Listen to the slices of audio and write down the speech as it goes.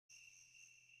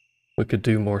We could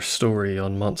do more story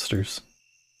on monsters.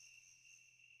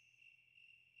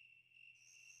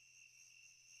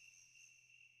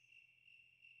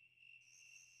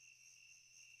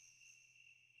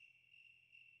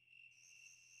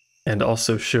 And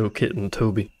also show Kitten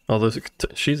Toby. Although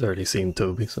she's already seen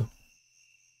Toby, so.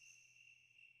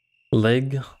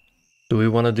 Leg? Do we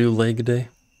want to do leg day?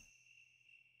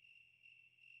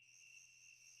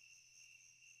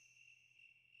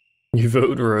 You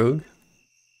vote rogue?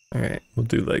 Alright, we'll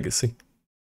do legacy.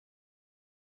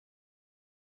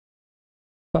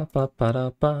 Ba ba ba da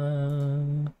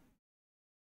ba.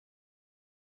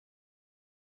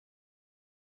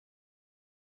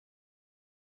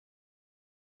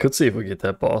 Could see if we get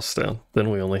that boss down. Then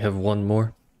we only have one more.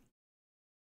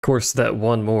 Of course, that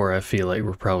one more I feel like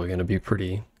we're probably going to be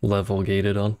pretty level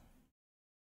gated on.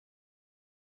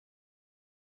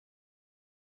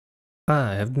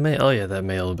 Ah, I have mail. Oh yeah, that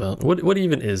mail about. What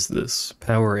even is this?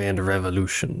 Power and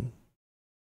Revolution.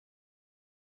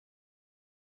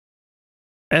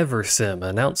 Eversim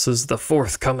announces the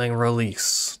forthcoming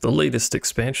release, the latest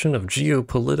expansion of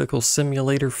Geopolitical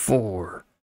Simulator 4.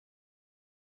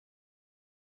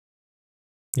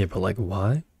 Yeah, but like,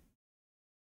 why?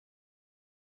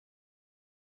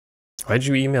 Why'd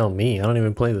you email me? I don't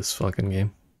even play this fucking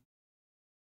game.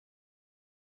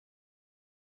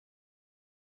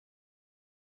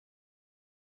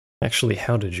 Actually,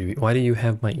 how did you? Why do you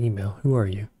have my email? Who are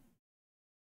you?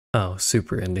 Oh,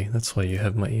 Super Indie. That's why you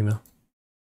have my email.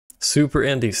 Super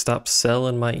Indie, stop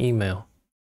selling my email.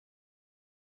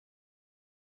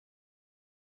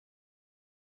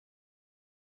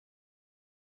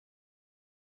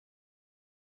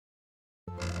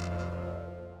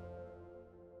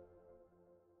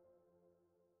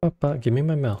 Give me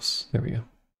my mouse. There we go.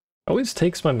 Always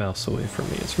takes my mouse away from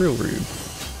me. It's real rude.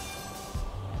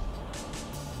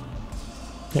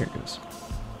 There it goes.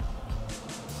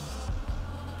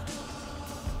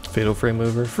 Fatal Frame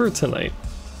over for tonight.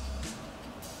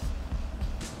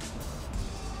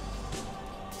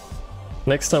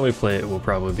 Next time we play it, we'll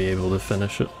probably be able to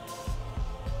finish it.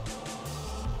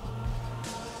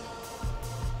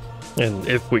 And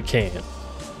if we can't,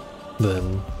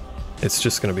 then it's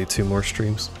just gonna be 2 more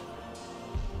streams.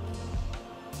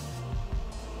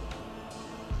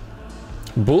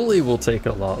 Bully will take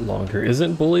a lot longer.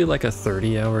 Isn't Bully like a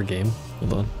 30-hour game?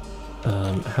 Hold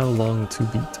on. How long to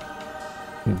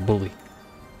beat? Bully.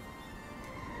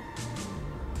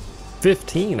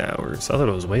 15 hours? I thought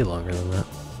it was way longer than that.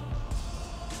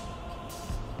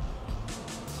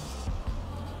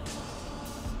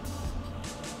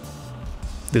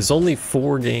 There's only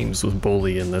 4 games with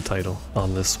Bully in the title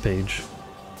on this page.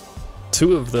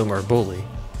 2 of them are Bully.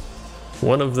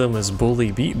 One of them is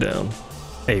Bully Beatdown,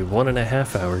 a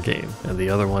 1.5 hour game, and the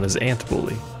other one is Ant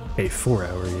Bully, a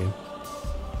 4-hour game.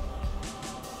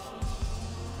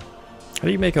 How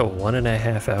do you make a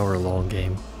 1.5 hour long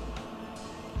game?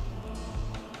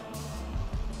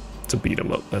 To beat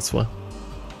 'em up, that's why.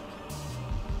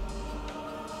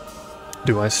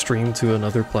 Do I stream to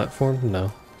another platform?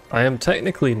 No. I am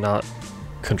technically not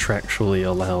contractually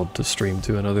allowed to stream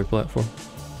to another platform.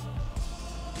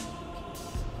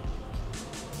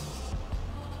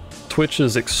 Twitch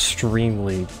is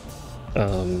extremely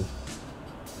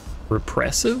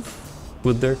repressive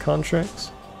with their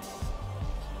contracts.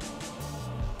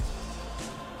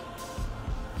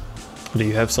 Do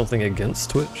you have something against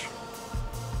Twitch?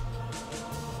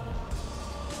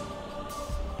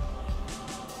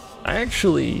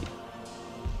 Actually,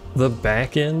 the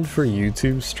back end for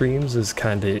YouTube streams is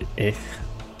kinda eh.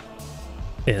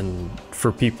 And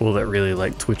for people that really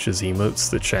like Twitch's emotes,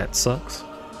 the chat sucks.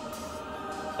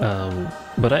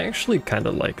 But I actually kinda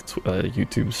like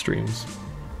YouTube streams.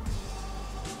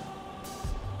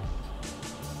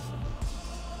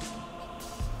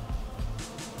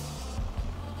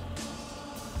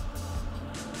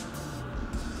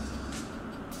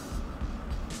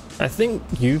 I think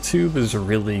YouTube is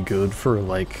really good for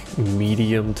like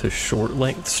medium to short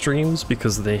length streams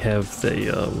because they have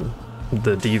the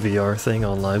DVR thing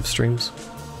on live streams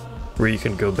where you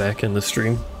can go back in the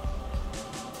stream.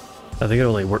 I think it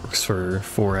only works for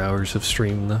 4 hours of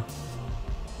stream though.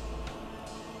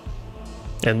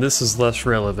 And this is less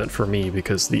relevant for me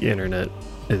because the internet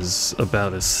is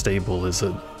about as stable as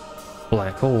a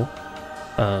black hole.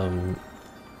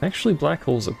 Actually, black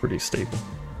holes are pretty stable.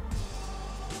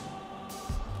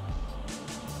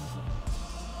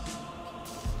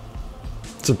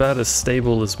 It's about as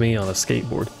stable as me on a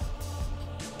skateboard.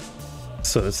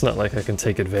 So it's not like I can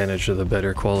take advantage of the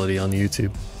better quality on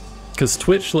YouTube. Because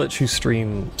Twitch lets you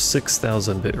stream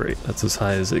 6,000 bitrate, that's as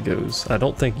high as it goes. I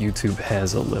don't think YouTube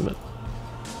has a limit.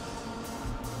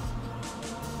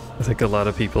 I think a lot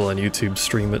of people on YouTube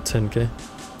stream at 10K.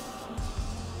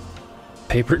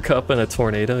 Paper cup and a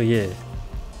tornado, yeah.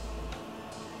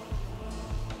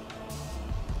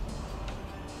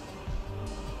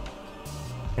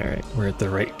 Alright, we're at the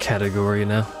right category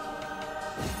now.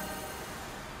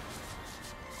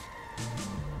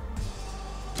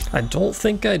 I don't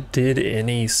think I did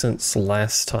any since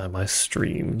last time I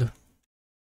streamed.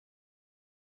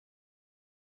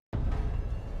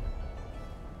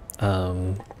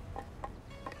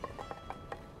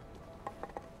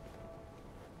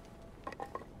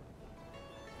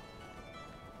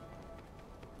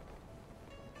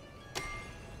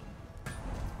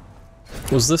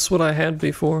 Was this what I had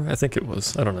before? I think it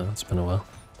was. I don't know, it's been a while.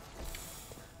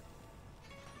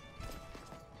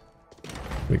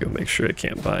 Let me go make sure I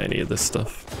can't buy any of this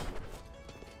stuff.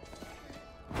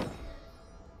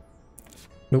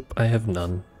 Nope, I have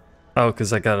none. Oh,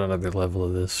 because I got another level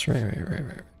of this.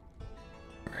 Right.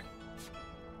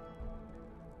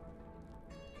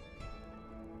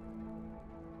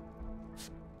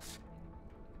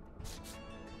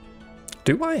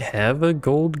 Do I have a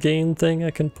gold gain thing I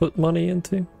can put money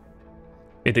into?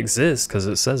 It exists because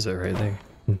it says it right there.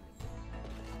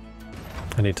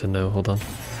 I need to know, hold on.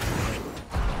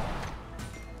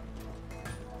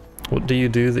 What do you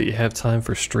do that you have time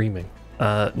for streaming?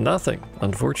 Nothing,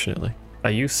 unfortunately. I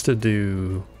used to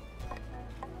do...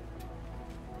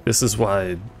 This is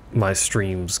why my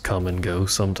streams come and go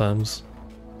sometimes.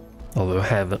 Although I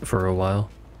haven't for a while.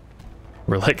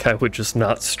 Where like I would just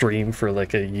not stream for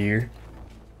like a year.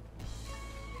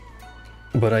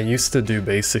 But I used to do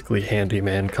basically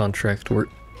handyman contract work.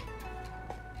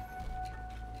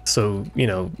 So, you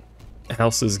know,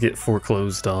 houses get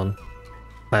foreclosed on.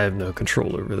 I have no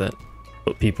control over that,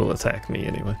 but people attack me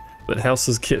anyway. But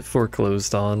houses get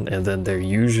foreclosed on, and then they're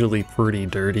usually pretty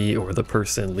dirty, or the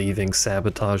person leaving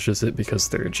sabotages it because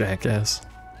they're a jackass.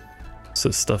 So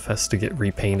stuff has to get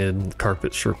repainted,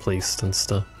 carpets replaced and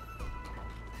stuff.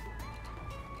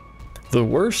 The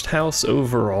worst house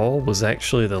overall was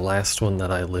actually the last one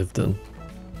that I lived in.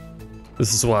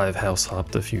 This is why I've house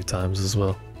hopped a few times as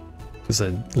well. Because I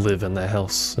live in the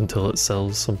house until it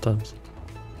sells sometimes.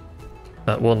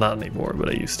 Well, not anymore, but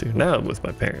I used to. Now I'm with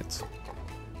my parents.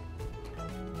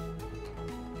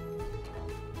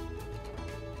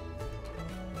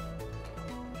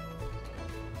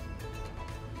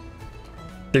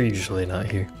 They're usually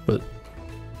not here, but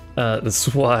this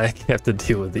is why I have to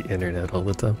deal with the internet all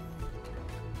the time.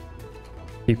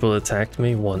 People attacked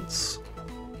me once.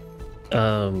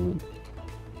 The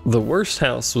worst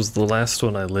house was the last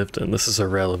one I lived in. This is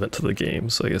irrelevant to the game,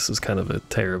 so I guess it's kind of a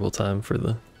terrible time for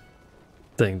the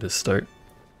thing to start.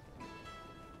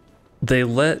 They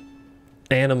let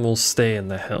animals stay in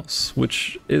the house,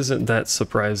 which isn't that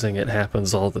surprising. It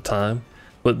happens all the time.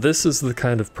 But this is the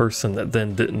kind of person that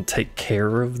then didn't take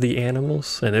care of the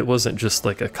animals, and it wasn't just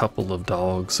like a couple of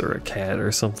dogs or a cat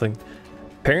or something.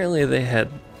 Apparently they had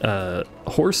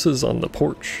horses on the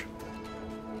porch.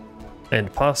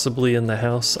 And possibly in the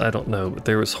house, I don't know, but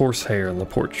there was horsehair in the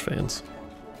porch fans.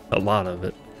 A lot of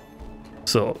it.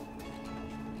 So,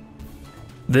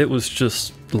 it was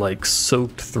just like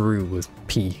soaked through with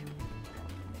pee.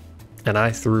 And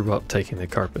I threw up taking the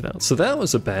carpet out. So that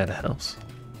was a bad house.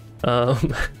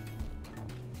 But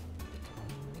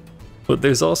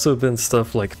there's also been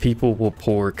stuff like people will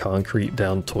pour concrete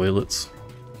down toilets.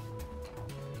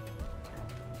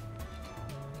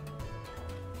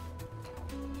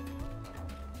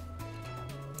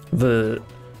 The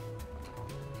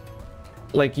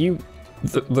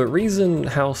reason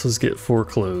houses get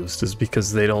foreclosed is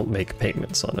because they don't make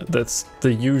payments on it. That's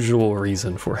the usual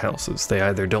reason for houses. They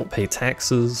either don't pay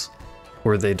taxes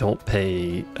or they don't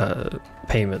pay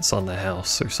payments on the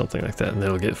house or something like that, and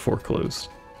they'll get foreclosed.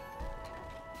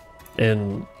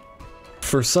 And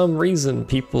for some reason,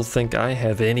 people think I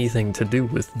have anything to do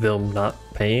with them not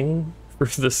paying for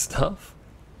this stuff.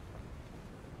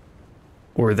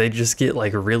 Or they just get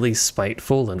like really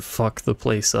spiteful and fuck the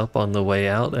place up on the way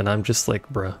out, and I'm just like,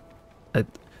 bruh,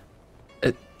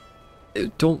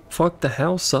 don't fuck the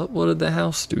house up. What did the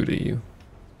house do to you?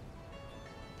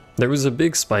 There was a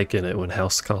big spike in it when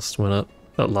house costs went up.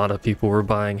 A lot of people were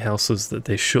buying houses that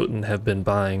they shouldn't have been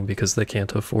buying because they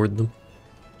can't afford them.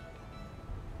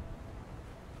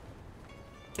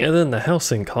 And then the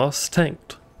housing costs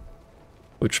tanked,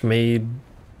 which made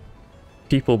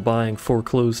people buying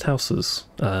foreclosed houses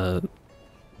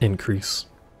increase.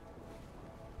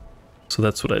 So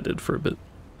that's what I did for a bit.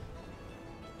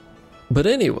 But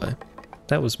anyway,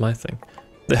 that was my thing.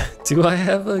 Do I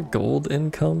have a gold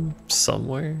income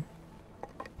somewhere?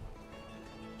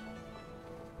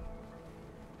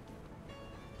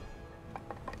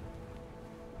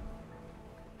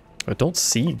 I don't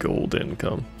see gold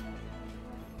income.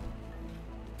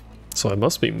 So I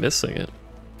must be missing it.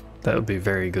 That would be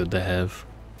very good to have.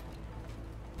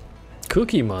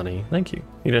 Cookie money, thank you.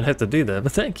 You didn't have to do that,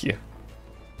 but thank you.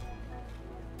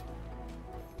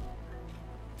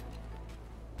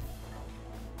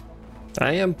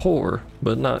 I am poor,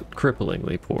 but not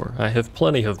cripplingly poor. I have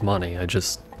plenty of money,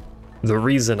 the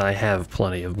reason I have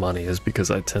plenty of money is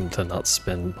because I tend to not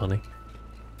spend money.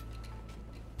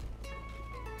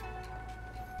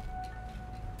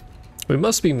 We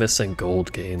must be missing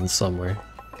gold gains somewhere.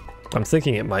 I'm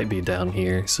thinking it might be down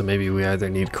here, so maybe we either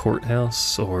need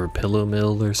courthouse or pillow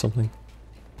mill or something.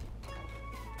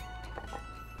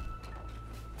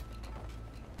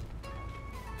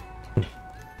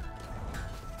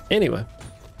 Anyway.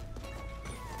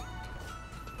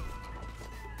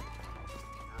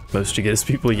 Most you get is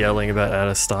people yelling about out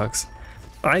of stocks.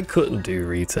 I couldn't do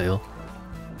retail.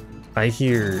 I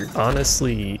hear,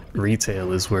 honestly,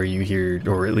 retail is where you hear,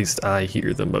 or at least I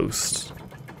hear the most,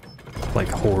 like,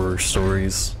 horror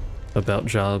stories about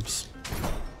jobs.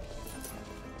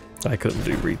 I couldn't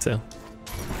do retail.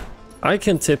 I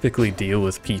can typically deal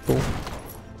with people.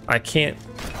 I can't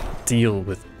deal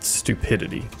with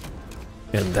stupidity.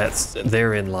 And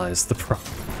therein lies the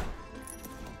problem.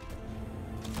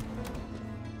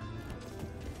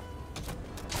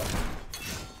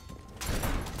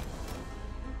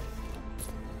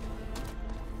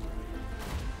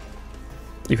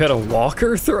 You had a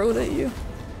walker thrown at you?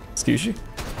 Excuse you?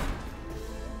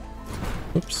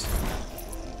 Oops.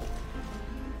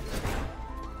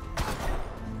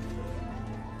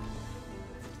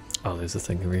 Oh, there's a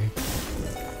thing over here.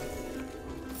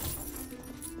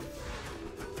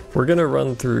 We're gonna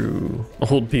run through...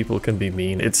 Old people can be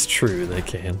mean. It's true, they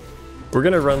can. We're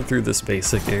gonna run through this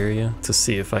basic area to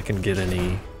see if I can get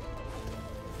any...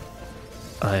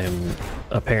 I am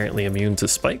apparently immune to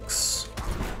spikes.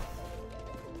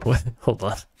 What? Hold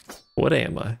on. What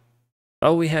am I?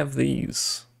 Oh, we have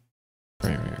these.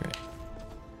 Right.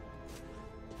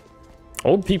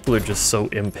 Old people are just so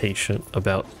impatient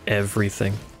about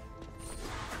everything.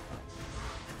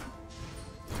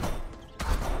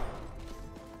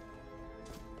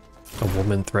 A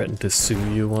woman threatened to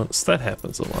sue you once. That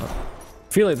happens a lot.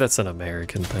 I feel like that's an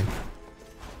American thing.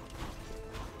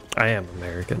 I am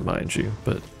American, mind you,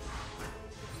 but...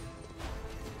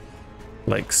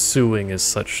 like, suing is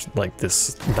such, like,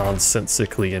 this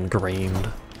nonsensically ingrained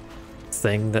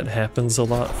thing that happens a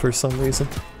lot for some reason.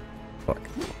 Fuck.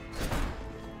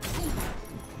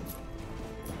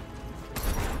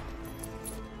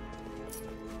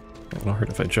 It won't hurt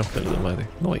if I jump into them either.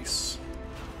 Nice.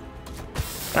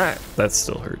 Ah, that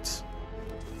still hurts.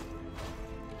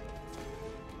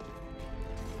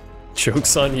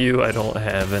 Joke's on you, I don't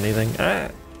have anything. Ah!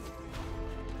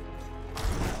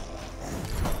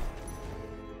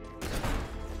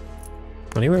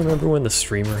 Anyone remember when the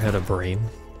streamer had a brain?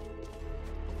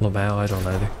 Lamau, I don't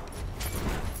either.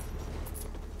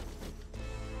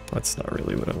 That's not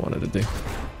really what I wanted to do.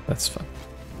 That's fine.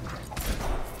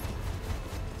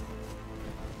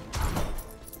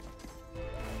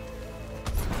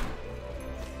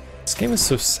 This game is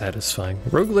so satisfying.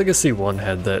 Rogue Legacy 1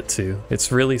 had that too.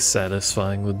 It's really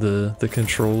satisfying with the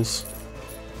controls.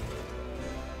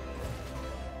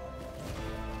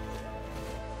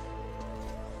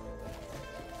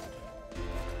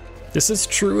 This is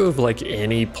true of like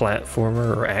any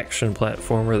platformer or action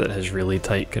platformer that has really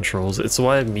tight controls. It's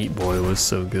why Meat Boy was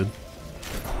so good.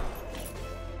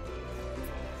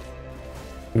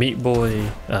 Meat Boy,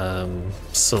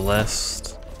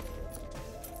 Celeste.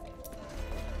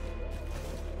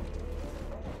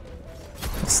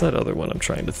 What's that other one I'm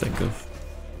trying to think of?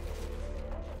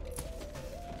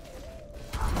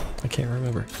 I can't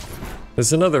remember.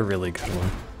 There's another really good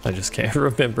one. I just can't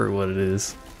remember what it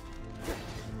is.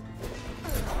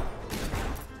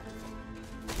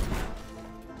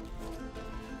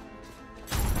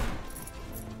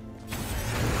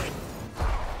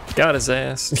 Got his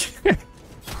ass. I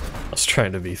was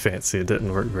trying to be fancy, it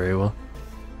didn't work very well.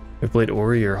 I played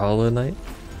Ori or Hollow Knight.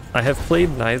 I have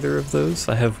played neither of those.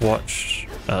 I have watched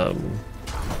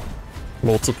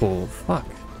multiple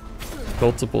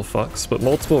fucks, but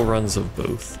multiple runs of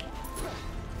both.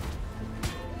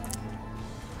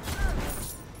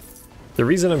 The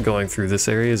reason I'm going through this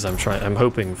area is I'm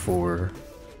hoping for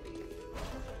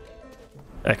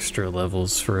extra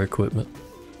levels for equipment.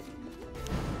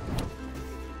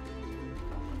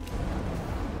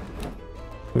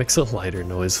 Makes a lighter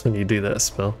noise when you do that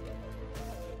spell.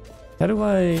 How do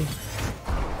I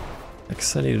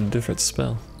guess I need a different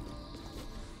spell.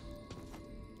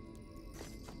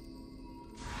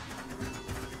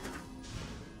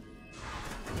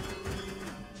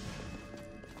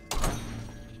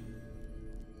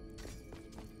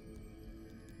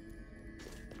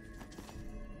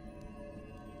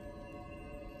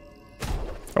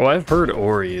 Oh, I've heard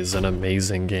Ori is an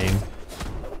amazing game.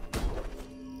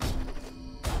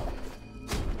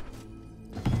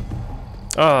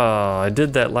 Oh, I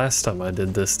did that last time I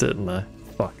did this, didn't I?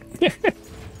 Fuck.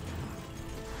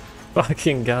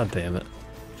 Fucking goddamn it.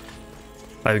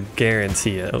 I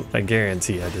guarantee it. I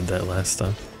guarantee I did that last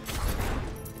time.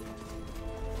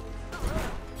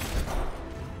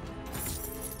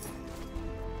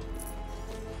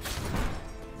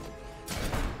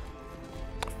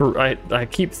 I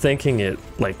keep thinking it,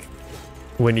 like,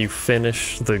 when you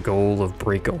finish the goal of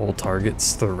break all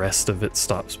targets, the rest of it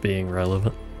stops being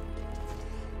relevant.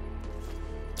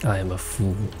 I am a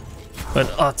fool. An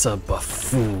utter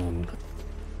buffoon.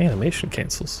 Animation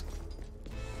cancels.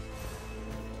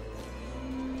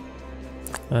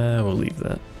 I will leave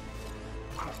that.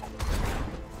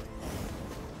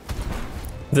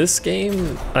 This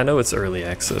game, I know it's early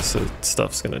access, so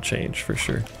stuff's gonna change for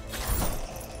sure.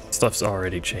 Stuff's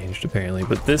already changed apparently,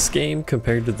 but this game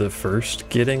compared to the first,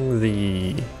 getting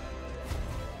the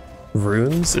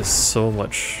runes is so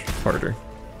much harder.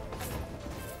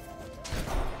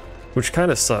 Which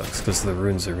kind of sucks because the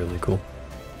runes are really cool.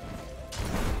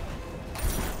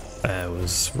 That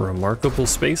was remarkable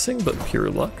spacing, but pure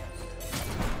luck.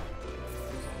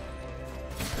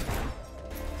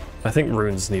 I think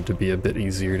runes need to be a bit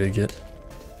easier to get.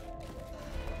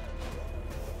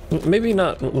 Maybe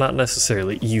not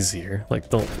necessarily easier. Like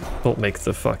don't make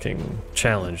the fucking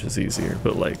challenges easier,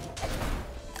 but like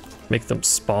make them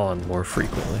spawn more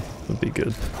frequently would be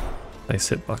good. Nice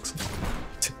hitboxes.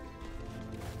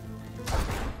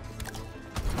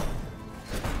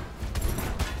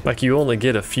 Like you only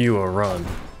get a few a run,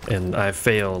 and I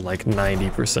fail like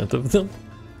 90% of them.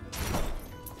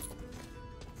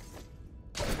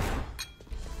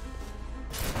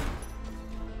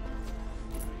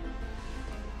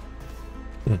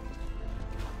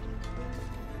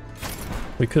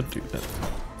 We could do that.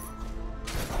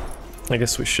 I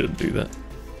guess we should do that.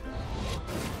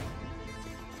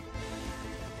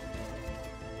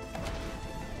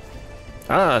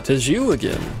 Ah, 'tis you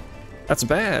again. That's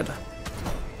bad.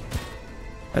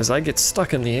 As I get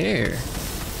stuck in the air.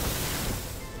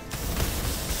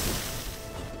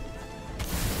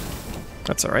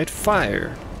 That's alright,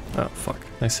 fire. Oh, fuck.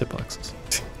 Nice hitboxes.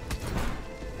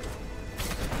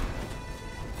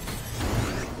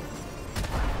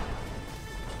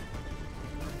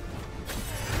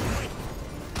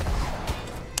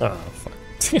 Oh, fuck.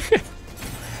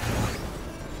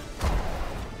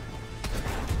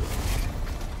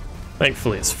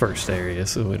 Thankfully it's first area,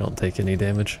 so we don't take any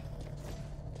damage.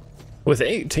 With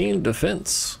 18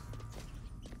 defense.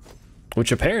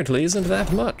 Which apparently isn't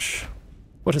that much.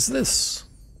 What is this?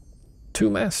 2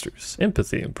 masters.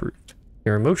 Empathy improved.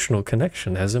 Your emotional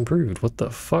connection has improved. What the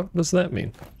fuck does that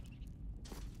mean?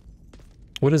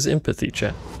 What is empathy,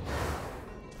 chat?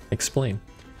 Explain.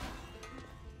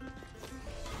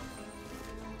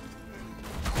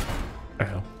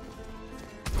 Ow.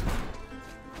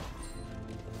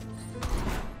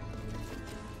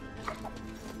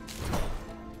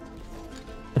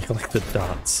 I like the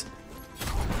dots.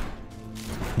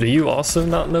 Do you also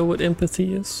not know what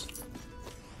empathy is?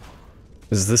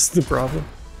 Is this the problem?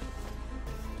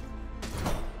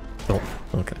 Oh,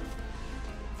 okay.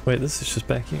 Wait, this is just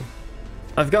back here.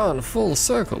 I've gone full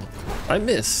circle. I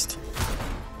missed.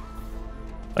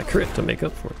 I crit to make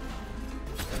up for it.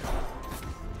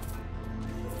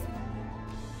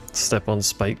 Step on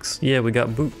spikes. Yeah, we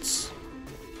got boots.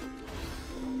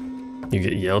 You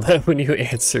get yelled at when you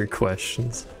answer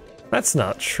questions. That's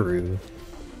not true.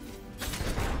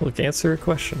 Look, answer a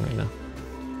question right now.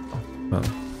 Oh.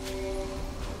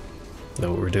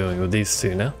 Know what we're doing with these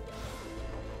two now.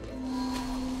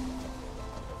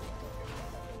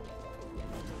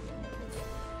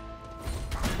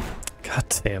 God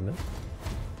damn it.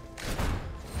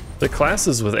 The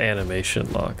classes with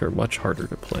animation lock are much harder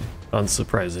to play.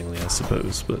 Unsurprisingly, I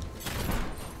suppose, but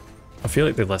I feel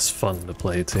like they're less fun to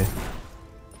play too.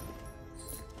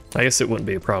 I guess it wouldn't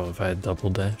be a problem if I had double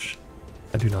dash.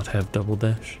 I do not have double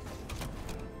dash.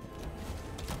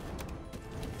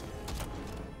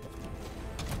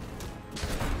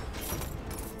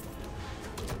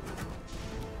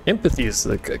 Empathy is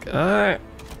the...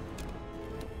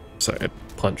 Sorry, I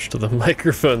punched the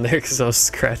microphone there because I was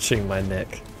scratching my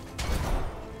neck.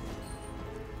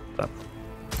 Stop.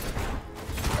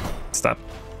 Stop.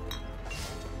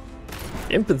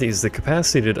 Empathy is the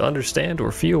capacity to understand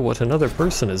or feel what another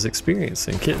person is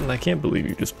experiencing. Kitten, I can't believe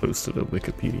you just posted a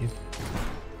Wikipedia.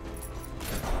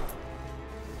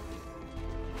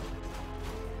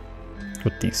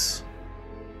 What these?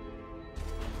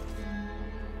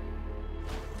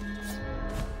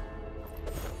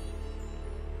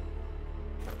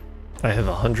 I have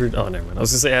 100. Oh, never mind. I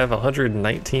was gonna say I have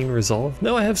 119 resolve.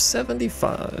 No, I have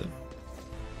 75.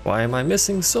 Why am I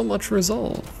missing so much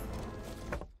resolve?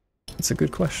 That's a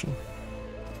good question.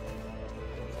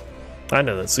 I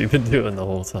know that's what you've been doing the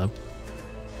whole time.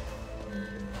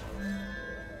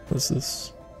 What's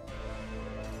this?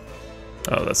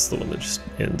 Oh, that's the one that just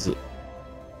ends it.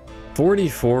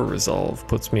 44 resolve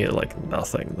puts me at like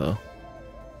nothing though.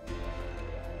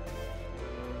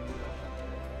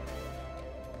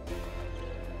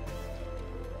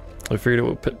 I figured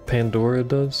out what Pandora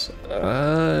does.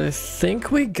 I think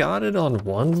we got it on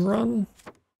one run.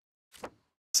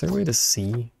 Is there a way to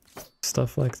see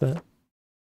stuff like that?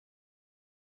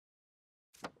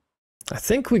 I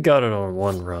think we got it on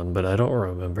one run, but I don't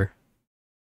remember.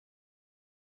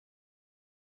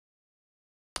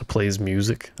 It plays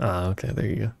music. Ah, okay, there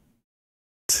you go.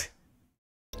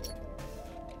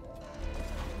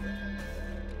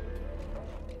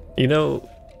 You know,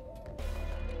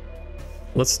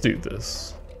 let's do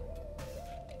this.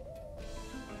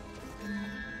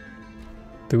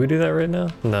 Do we do that right now?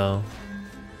 No.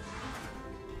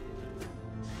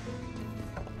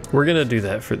 We're gonna do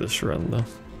that for this run though.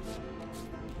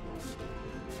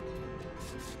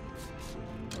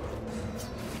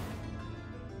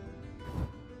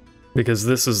 Because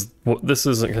this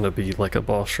isn't gonna be like a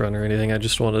boss run or anything. I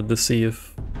just wanted to see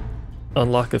if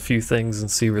unlock a few things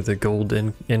and see where the gold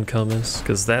income is,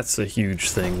 because that's a huge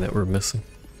thing that we're missing.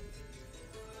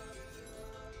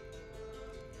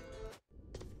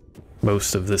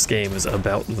 Most of this game is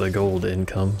about the gold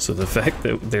income, so the fact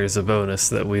that there's a bonus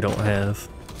that we don't have.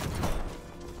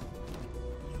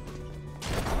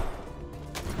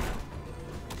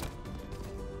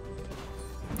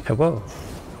 Hello.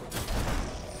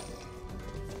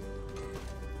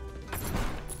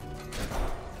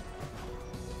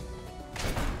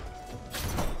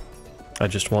 I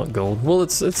just want gold. Well,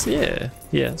 it's yeah,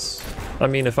 yes. I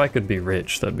mean, if I could be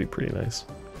rich, that'd be pretty nice.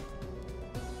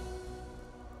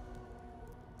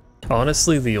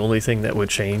 Honestly, the only thing that would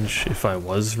change if I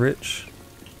was rich,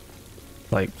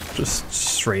 like just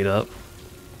straight up,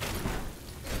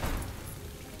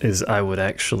 is I would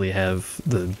actually have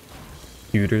the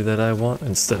computer that I want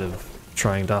instead of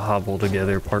trying to hobble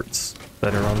together parts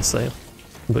that are on sale.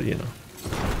 But you know.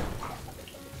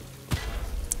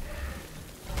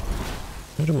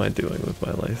 What am I doing with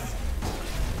my life?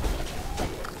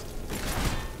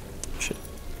 Shit.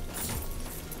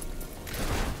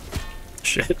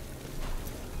 Shit.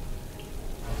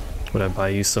 Would I buy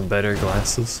you some better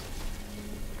glasses?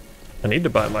 I need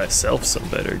to buy myself some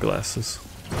better glasses.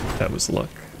 That was luck.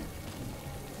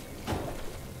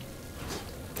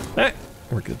 Ah,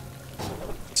 we're good.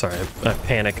 Sorry, I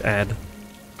panic ad.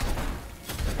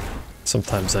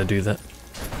 Sometimes I do that.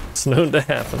 It's known to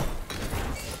happen.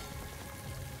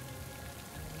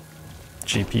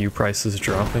 GPU prices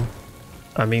dropping.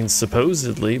 I mean,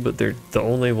 supposedly, but they're the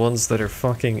only ones that are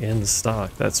fucking in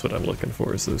stock. That's what I'm looking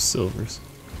for, is those silvers.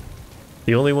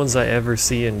 The only ones I ever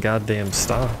see in goddamn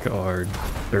stock are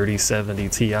 3070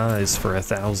 Ti's for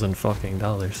 $1,000 fucking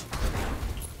dollars.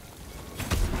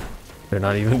 They're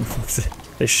not even,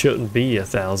 they shouldn't be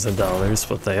 $1,000,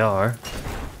 but they are.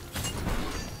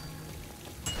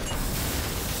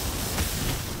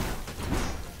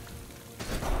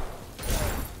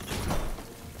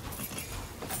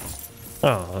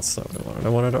 Oh, that's not what I wanted. I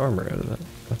wanted armor out of that.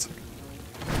 That's okay.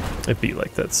 It'd be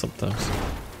like that sometimes.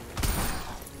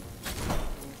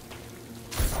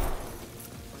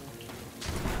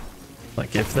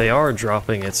 Like, if they are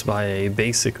dropping, it's by a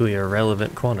basically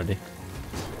irrelevant quantity.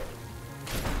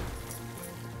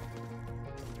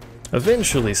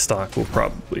 Eventually, stock will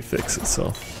probably fix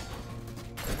itself.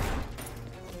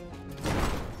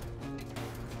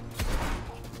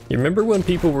 You remember when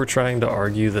people were trying to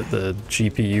argue that the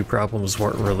GPU problems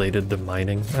weren't related to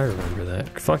mining? I remember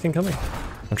that. Fucking come here.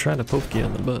 I'm trying to poke you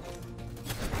in the butt.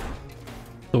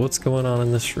 So what's going on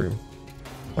in this room?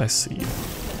 I see you.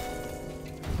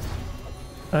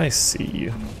 I see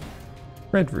you.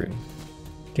 Red room.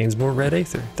 Gains more red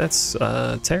aether. That's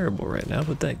terrible right now,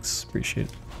 but thanks. Appreciate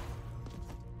it.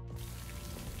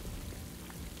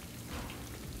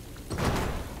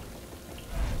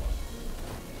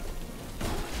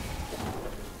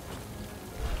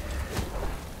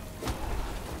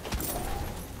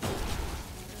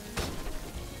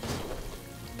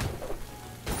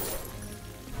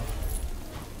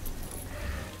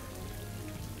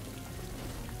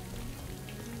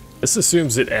 This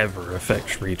assumes it ever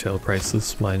affects retail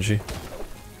prices, mind you.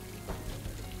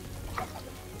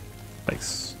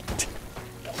 Nice.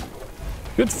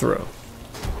 Good throw.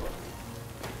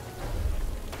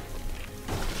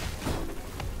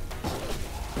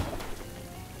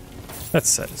 That's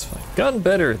satisfying. Gotten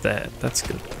better at that. That's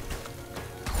good.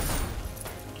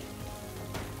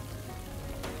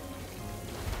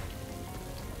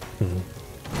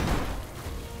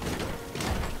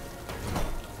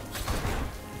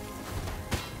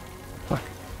 Fuck.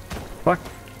 Fuck.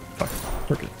 Fuck.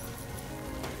 We're good.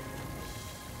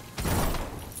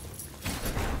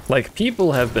 Like,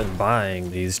 people have been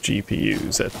buying these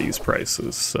GPUs at these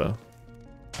prices, so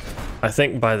I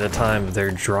think by the time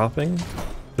they're dropping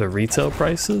the retail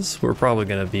prices, we're probably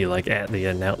going to be like at the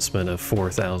announcement of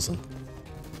 4,000.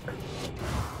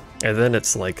 And then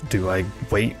it's like, do I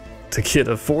wait to get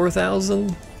a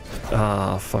 4,000?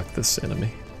 Ah, fuck this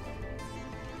enemy.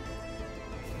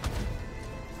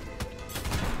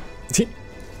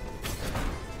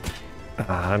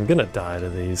 I'm gonna die to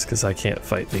these because I can't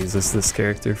fight these as this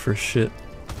character for shit.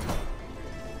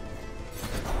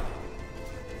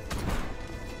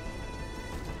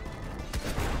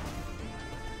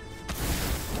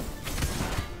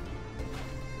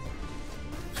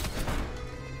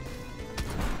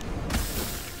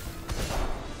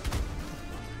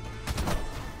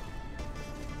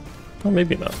 Well,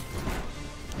 maybe not.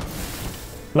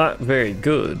 Not very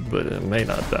good, but it may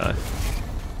not die.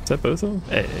 Is that both of them?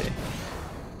 Hey.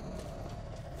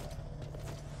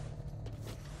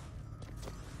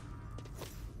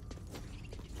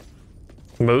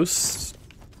 Most,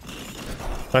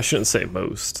 I shouldn't say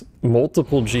most,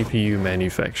 multiple GPU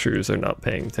manufacturers are not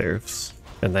paying tariffs,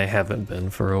 and they haven't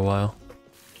been for a while.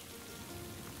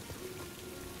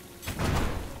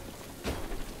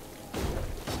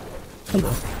 Hello.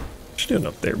 What you doing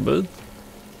up there, bud?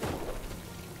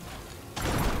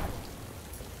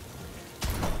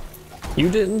 You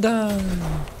didn't die.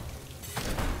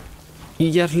 You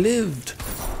yet lived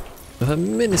with a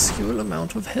minuscule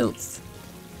amount of health.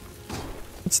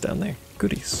 What's down there?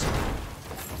 Goodies.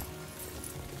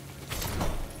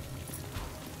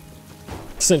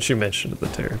 Since you mentioned the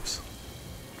tariffs,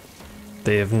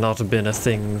 they have not been a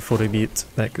thing for a bit.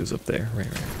 That goes up there, right.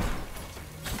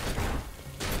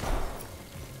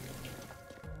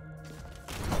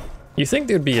 You think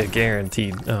there'd be a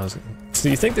guaranteed? So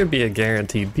you think there'd be a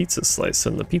guaranteed pizza slice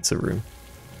in the pizza room?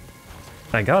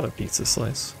 I got a pizza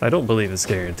slice. I don't believe it's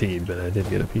guaranteed, but I did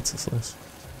get a pizza slice.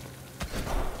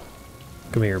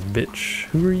 Come here, bitch.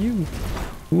 Who are you?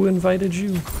 Who invited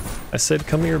you? I said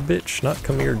come here, bitch, not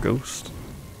come here, ghost.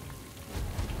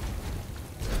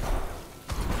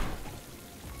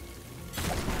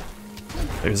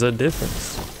 There's a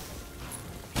difference.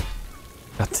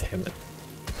 God damn it.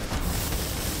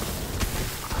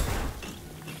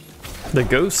 The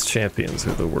ghost champions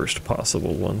are the worst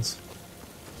possible ones,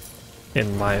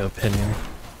 in my opinion.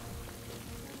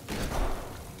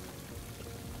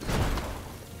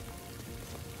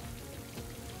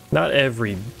 Not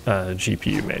every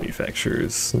GPU manufacturer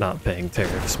is not paying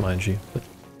tariffs, mind you, but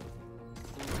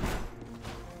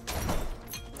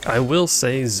I will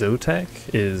say Zotac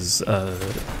is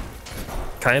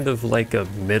kind of like a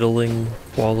middling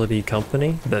quality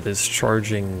company that is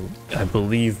charging, I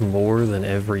believe, more than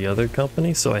every other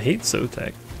company, so I hate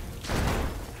Zotac.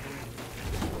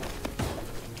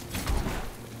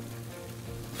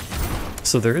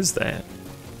 So there is that.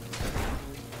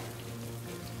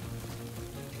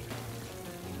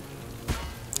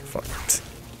 Fuck.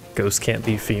 Ghost can't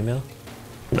be female?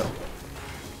 No.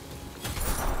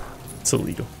 It's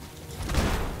illegal.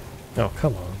 Oh,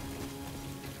 come on.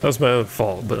 That was my own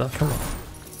fault, but come on.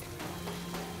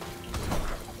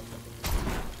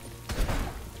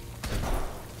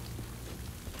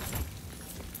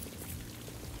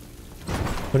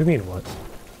 What do you mean, what?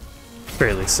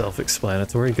 Fairly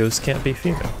self-explanatory. Ghosts can't be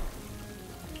female.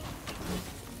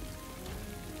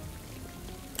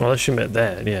 Unless you meant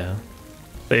that, yeah.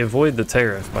 They avoid the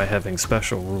tariff by having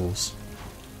special rules.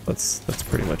 That's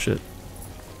pretty much it.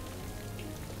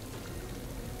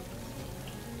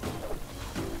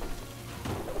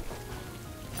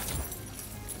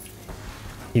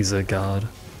 He's a god.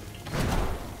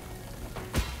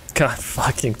 God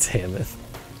fucking damn it.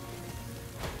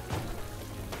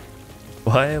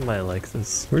 Why am I like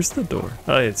this? Where's the door?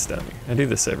 Oh, it's down here. I do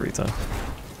this every time.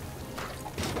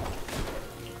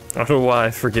 I don't know why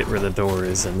I forget where the door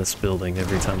is in this building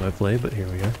every time I play, but here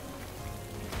we are.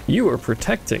 You are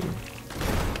protecting.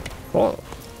 Oh,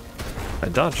 I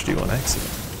dodged you on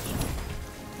accident.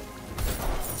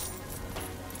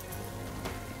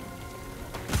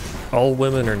 All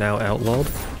women are now outlawed.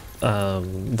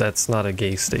 That's not a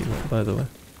gay statement, by the way.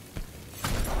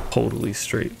 Totally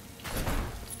straight.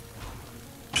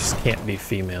 Just can't be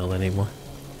female anymore.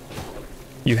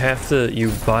 You have to,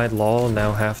 you by law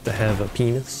now have to have a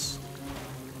penis.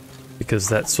 Because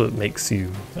that's what makes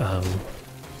you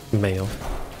male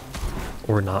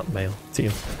or not male to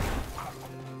you.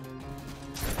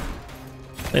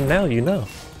 And now you know.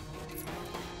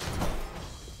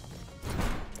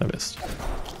 I missed.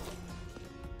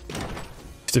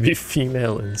 To be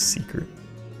female in secret.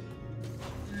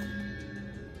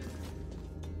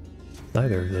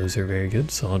 Neither of those are very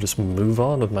good, so I'll just move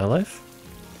on with my life.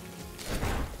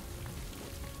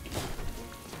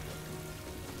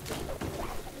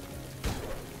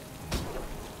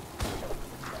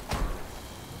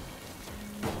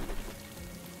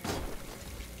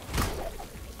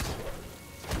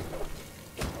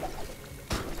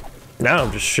 Now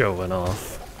I'm just showing off.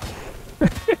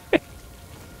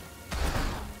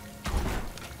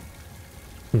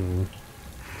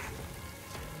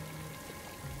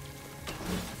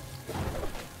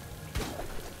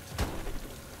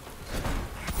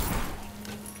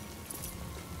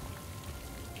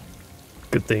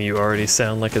 Good thing you already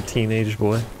sound like a teenage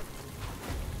boy.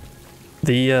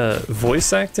 The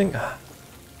voice acting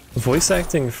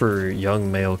for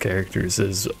young male characters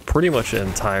is pretty much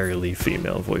entirely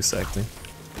female voice acting.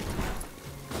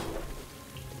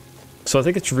 So I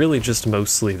think it's really just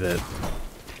mostly that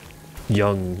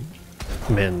young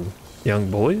men,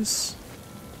 young boys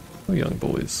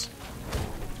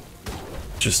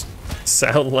just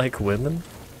sound like women.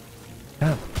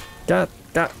 God.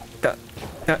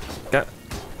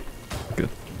 Good,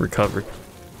 recovered.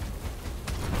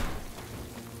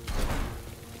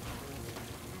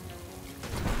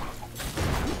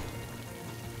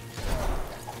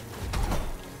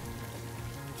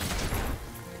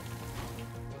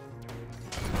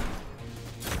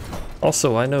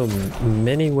 Also, I know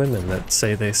many women that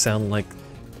say they sound like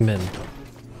men.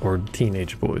 Or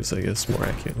teenage boys, I guess, more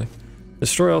accurately.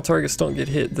 Destroy all targets, don't get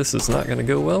hit. This is not gonna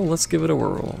go well. Let's give it a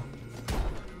whirl.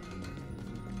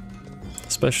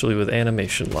 Especially with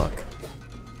animation lock.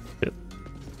 Yep.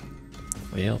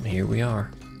 Well, here we are.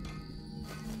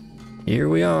 Here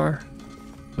we are.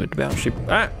 With the bouncy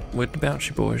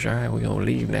boys. Alright, we're gonna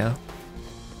leave now.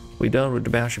 We done with the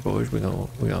bouncy boys. We're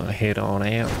gonna head on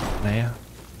out now.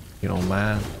 You don't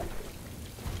mind.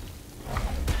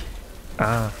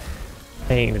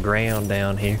 Hang the ground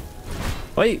down here.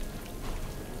 Wait!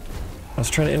 I was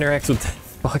trying to interact with that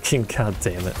fucking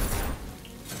goddammit.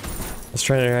 I was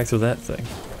trying to interact with that thing.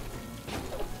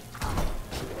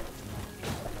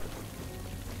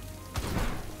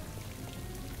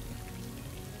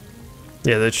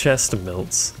 Yeah, the chest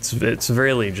melts. It's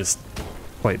really just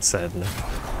quite saddening.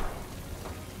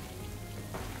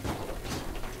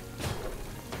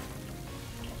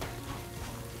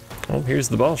 Well, here's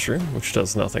the boss room, which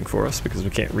does nothing for us because we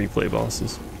can't replay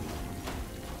bosses.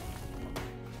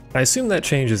 I assume that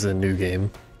changes in New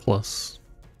Game Plus.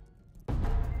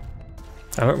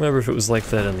 I don't remember if it was like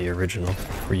that in the original,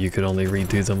 where you could only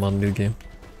redo them on New Game.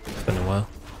 It's been a while.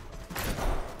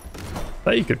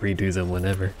 Thought you could redo them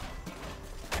whenever.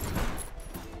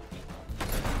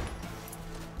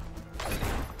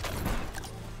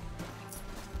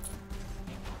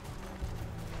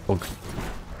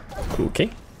 Okay.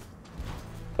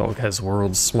 Dog has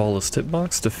world's smallest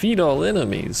hitbox. Defeat all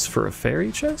enemies for a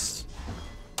fairy chest?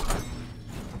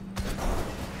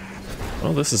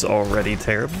 Oh, this is already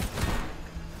terrible.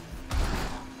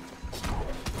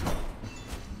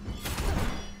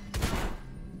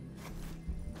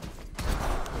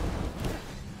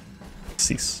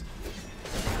 Cease.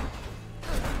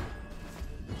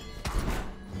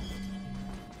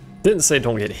 Didn't say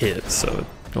don't get hit, so...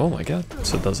 Oh my god,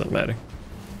 so it doesn't matter.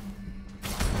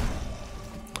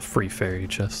 Free fairy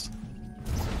chest.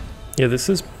 Yeah, this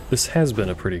has been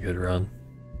a pretty good run.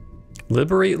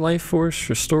 Liberate life force,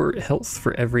 restore health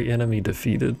for every enemy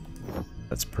defeated.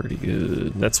 That's pretty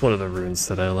good. That's one of the runes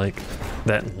that I like.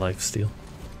 That and lifesteal.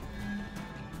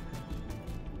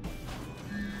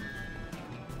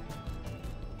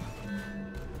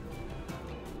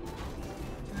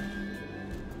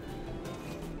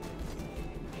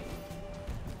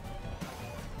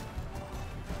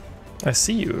 I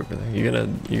see you over there.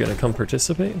 You gonna come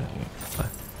participate? Fine.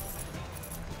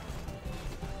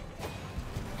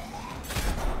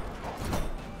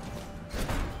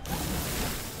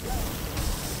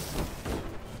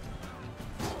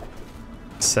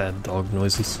 Sad dog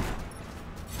noises.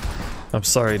 I'm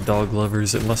sorry, dog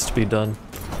lovers, it must be done.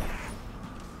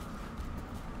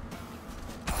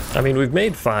 I mean, we've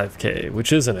made 5K,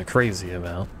 which isn't a crazy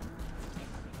amount.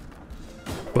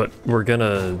 But we're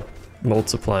gonna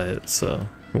multiply it, so...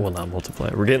 Well, not multiply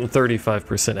it. We're getting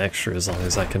 35% extra as long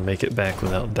as I can make it back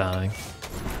without dying.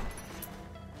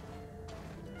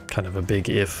 Kind of a big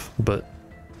if, but...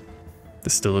 They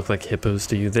still look like hippos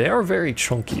to you. They are very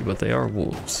chunky, but they are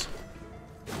wolves.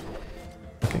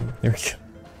 Okay, there we go.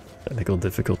 Technical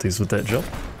difficulties with that jump.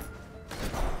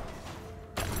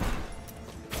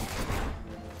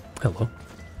 Hello.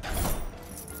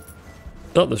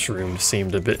 Oh, this room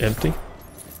seemed a bit empty.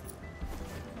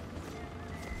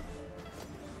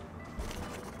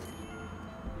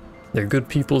 They're good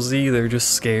people, Z, they're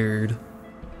just scared.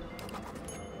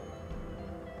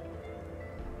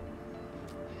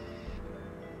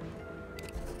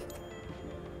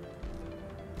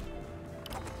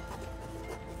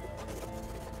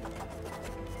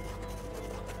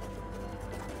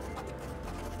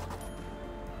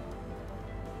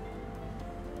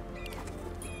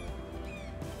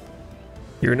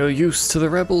 You're no use to the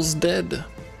rebels, dead.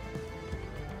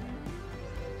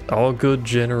 All good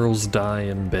generals die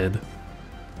in bed.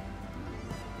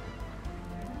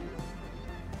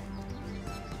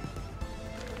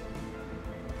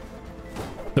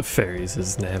 The fairies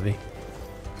is Navi.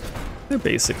 They're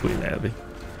basically Navi.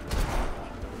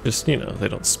 Just, you know, they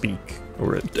don't speak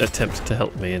or attempt to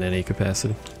help me in any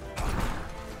capacity.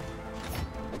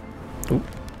 Ooh.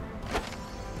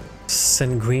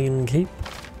 Sanguine Cape.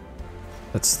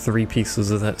 That's 3 pieces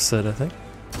of that set, I think.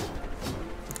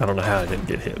 I don't know how I didn't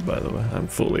get hit, by the way. I'm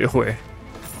fully aware.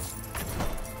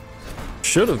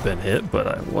 Should have been hit, but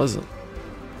I wasn't.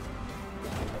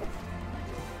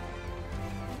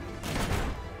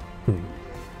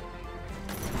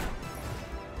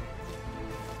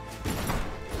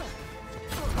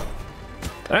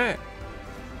 Alright.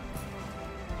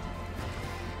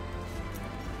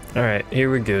 Alright,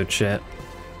 here we go, chat.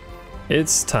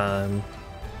 It's time.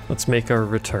 Let's make our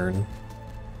return.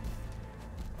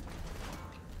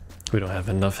 We don't have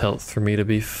enough health for me to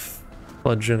be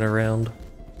fudging around.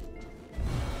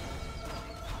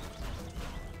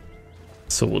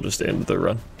 So we'll just end the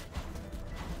run.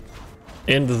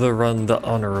 End the run the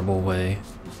honorable way.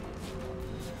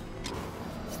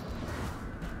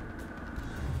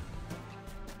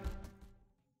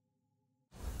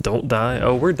 Don't die.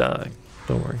 Oh, we're dying.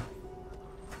 Don't worry.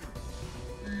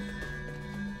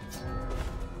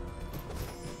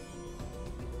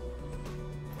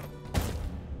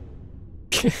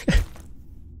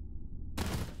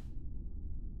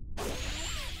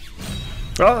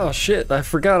 Oh shit, I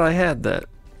forgot I had that.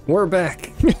 We're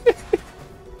back.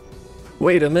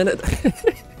 Wait a minute.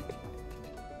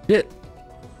 Shit.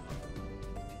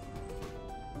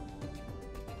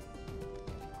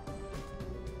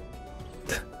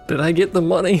 Did I get the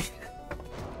money?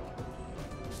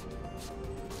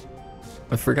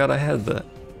 I forgot I had that.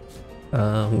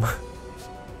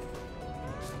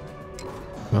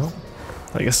 Well,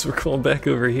 I guess we're going back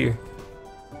over here.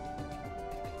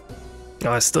 Oh,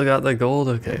 I still got the gold?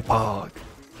 Okay, pog.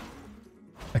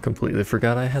 I completely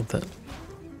forgot I had that.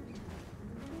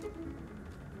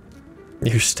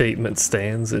 Your statement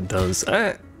stands, it does.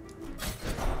 Ah!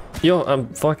 Yo, I'm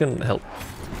fucking help.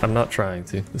 I'm not trying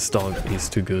to. This dog, he's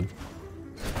too good.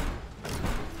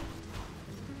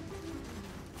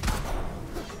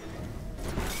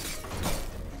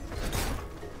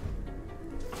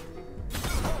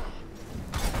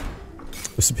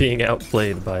 Was being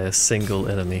outplayed by a single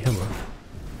enemy. Hello.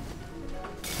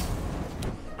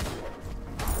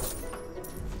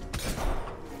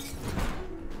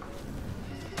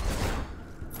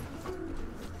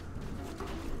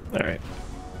 Alright.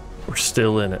 We're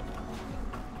still in it.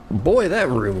 Boy, that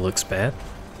room looks bad.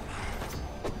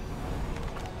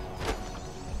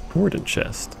 Warden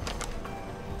chest.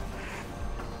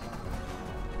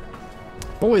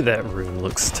 Boy, that room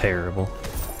looks terrible.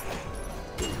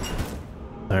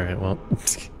 Alright, well,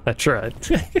 I tried.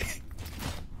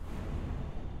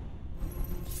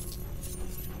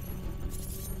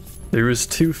 There was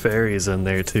 2 fairies in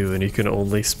there too, and you can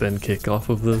only spend kick off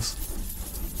of this.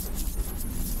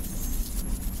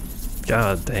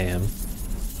 God damn.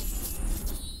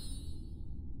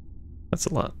 That's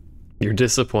a lot. You're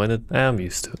disappointed? I'm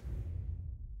used to it.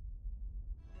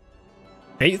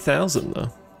 8,000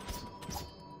 though.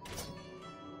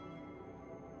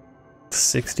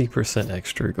 60%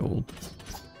 extra gold.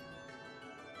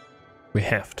 We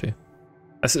have to.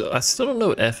 I still don't know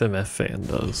what FMF fan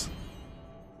does.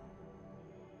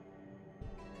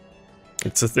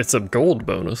 It's a gold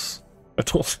bonus.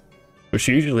 Which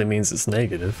usually means it's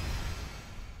negative.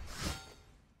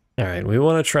 Alright, we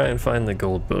want to try and find the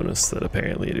gold bonus that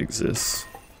apparently it exists.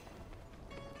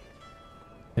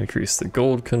 Increase the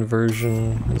gold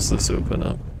conversion. Does this open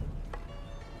up?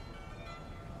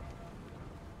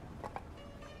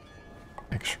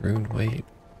 Next rune, wait.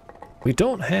 We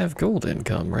don't have gold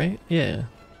income, right? Yeah.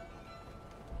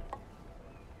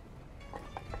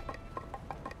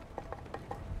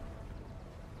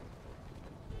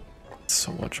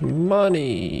 So much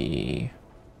money.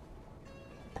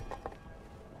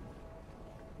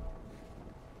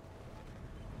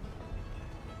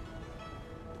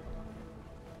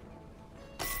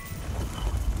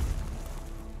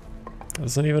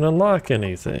 Doesn't even unlock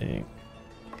anything.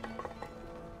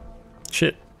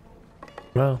 Shit.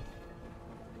 Well.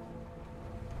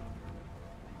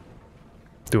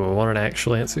 Do I want an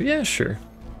actual answer? Yeah, sure.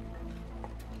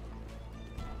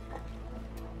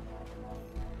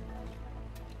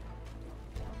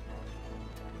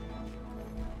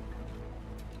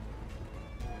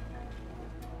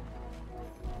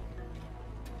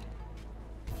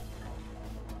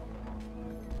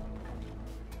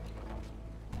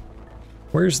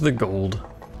 Where's the gold?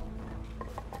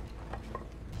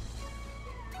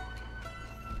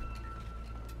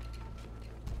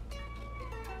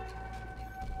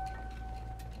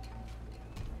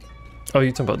 Oh,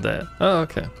 you're talking about that. Oh,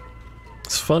 okay.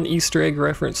 It's a fun Easter egg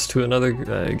reference to another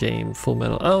game, Full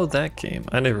Metal. Oh, that game.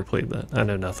 I never played that. I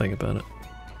know nothing about it.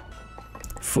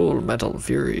 Full Metal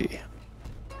Fury.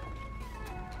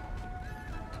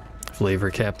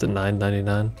 Flavor capped at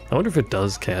 $9.99. I wonder if it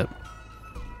does cap.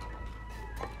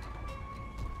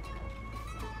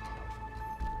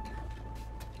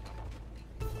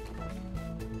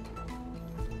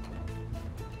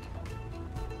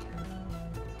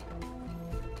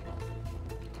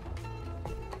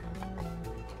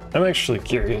 I'm actually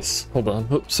curious. Hold on.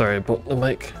 Oops, sorry, I bumped the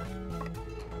mic.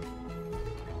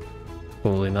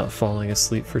 Totally not falling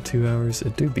asleep for 2 hours.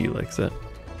 It do be like that.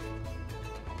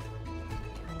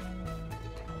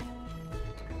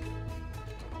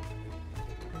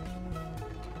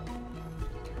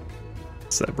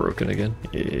 Is that broken again?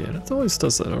 Yeah, it always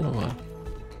does that. I don't know why.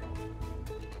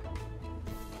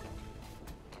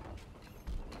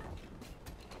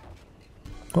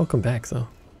 Welcome back, though.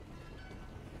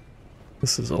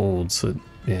 This is old, so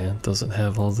yeah, it doesn't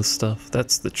have all the stuff.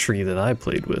 That's the tree that I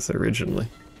played with originally.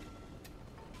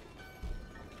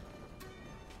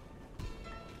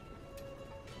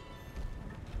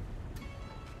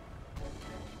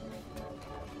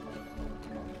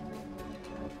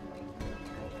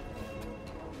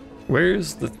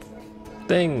 Where's the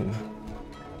thing?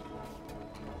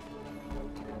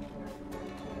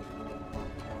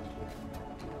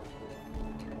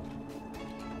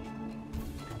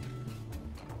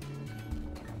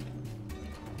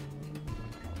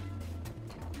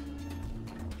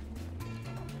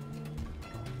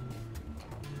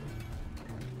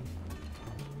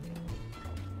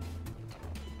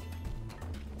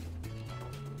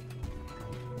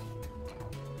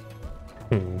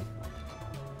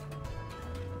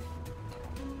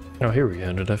 Oh, here we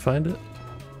go. Did I find it?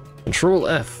 Control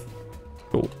F.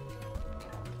 Cool.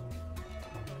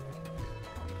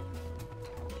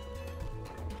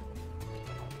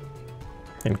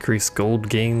 Increase gold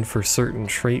gain for certain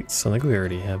traits. I think we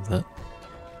already have that.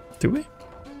 Do we?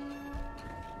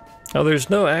 Oh,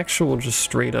 there's no actual just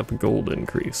straight up gold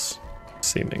increase,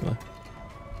 seemingly.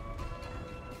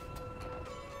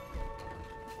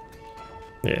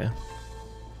 Yeah.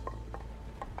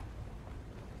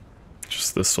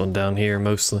 Just this one down here,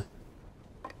 mostly.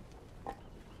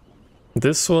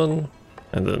 This one,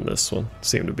 and then this one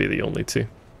seem to be the only two.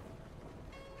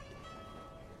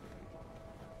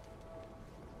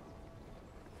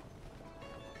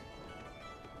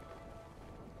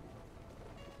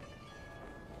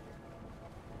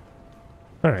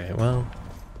 Alright, well.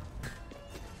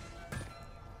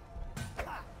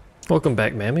 Welcome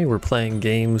back, Mammy. We're playing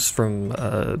games from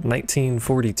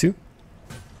 1942.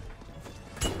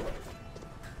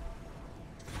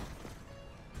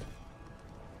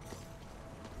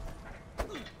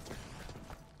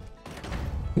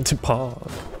 To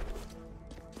pog.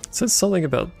 It says something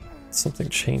about something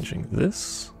changing.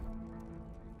 This?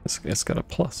 It's got a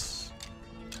plus.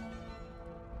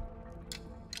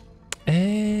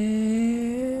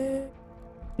 And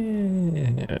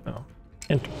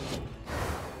enter.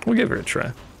 We'll give her a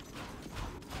try.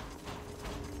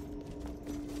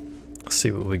 Let's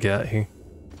see what we got here.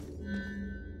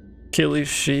 Achilles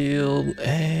shield.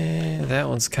 That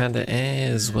one's kinda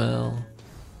as well.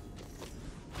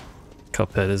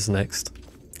 Cuphead is next.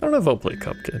 I don't know if I'll play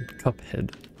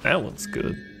Cuphead. That one's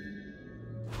good.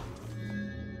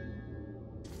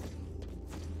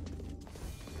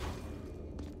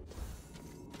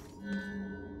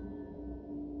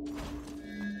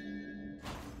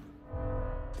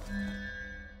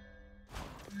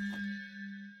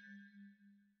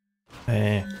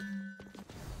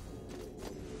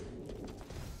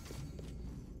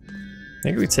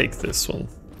 Maybe we take this one.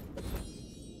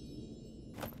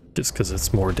 Just because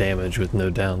it's more damage with no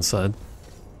downside.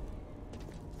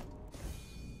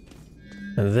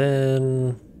 And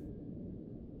then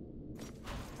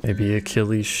maybe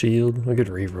Achilles shield. We could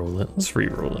re-roll it. Let's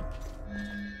re-roll it.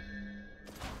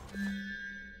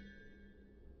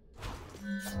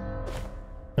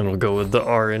 And we'll go with the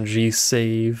RNG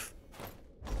save.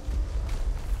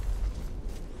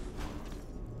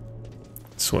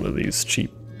 It's one of these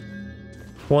cheap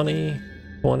 20.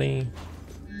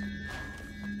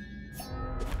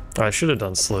 I should have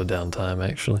done slow down time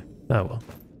actually. Oh well.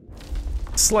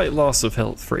 Slight loss of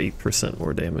health for 8%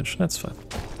 more damage. That's fine.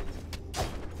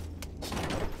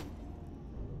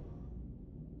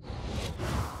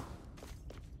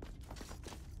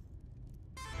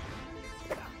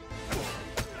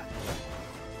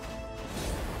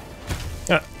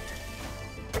 Ah.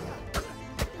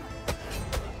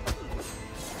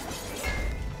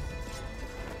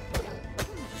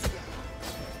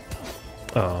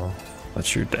 Oh,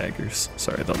 that's your daggers.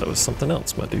 Sorry, I thought that was something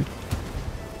else, my dude.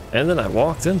 And then I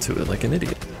walked into it like an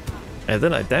idiot. And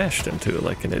then I dashed into it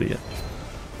like an idiot.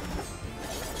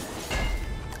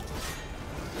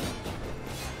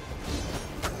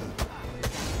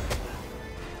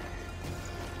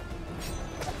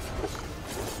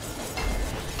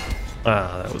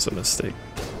 Ah, that was a mistake.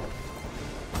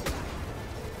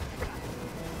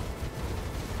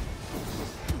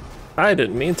 I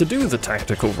didn't mean to do the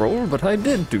tactical roll, but I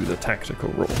did do the tactical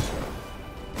roll.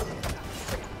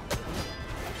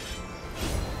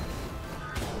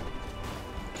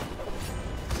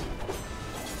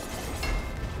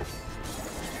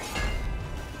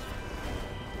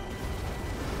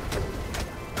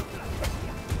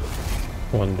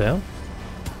 One down.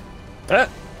 Ah!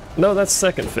 No, that's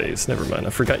second phase. Never mind. I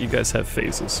forgot you guys have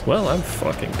phases. Well, I'm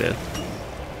fucking dead.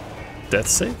 Death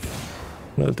save?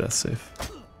 No death save.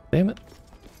 Damn it.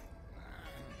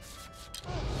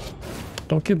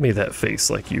 Don't give me that face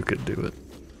like you could do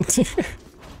it.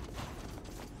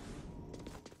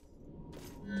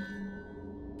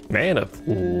 Mana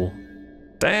pool.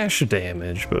 Dash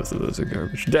damage. Both of those are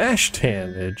garbage. Dash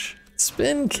damage.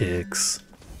 Spin kicks.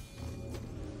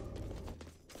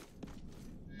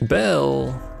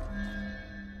 Bell.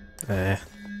 Eh.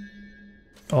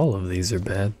 All of these are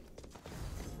bad.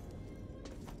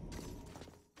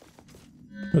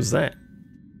 What's that?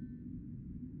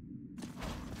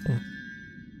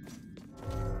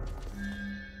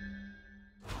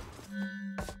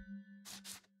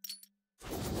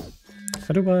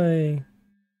 How do I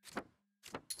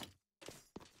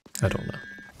don't know.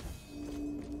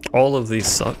 All of these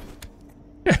suck.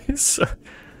 So,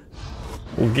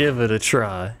 we'll give it a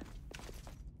try.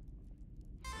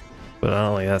 But I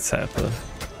don't think that's happening.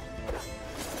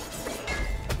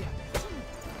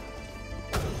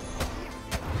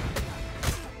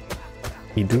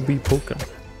 He do be poking.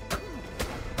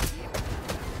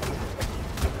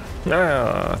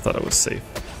 Ah, I thought I was safe.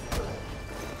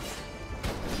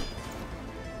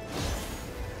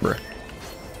 Bruh.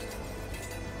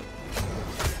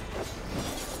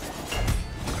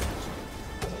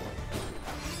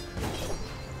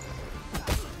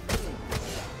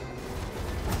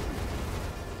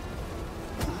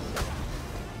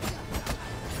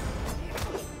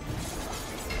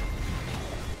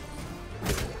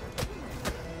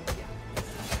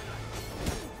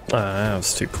 Ah, I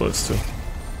was too close to him.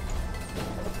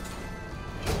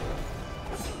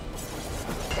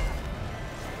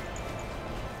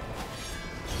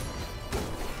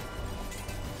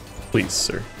 Please,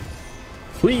 sir.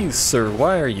 Please, sir,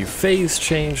 why are you phase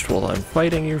changed while I'm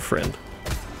fighting your friend?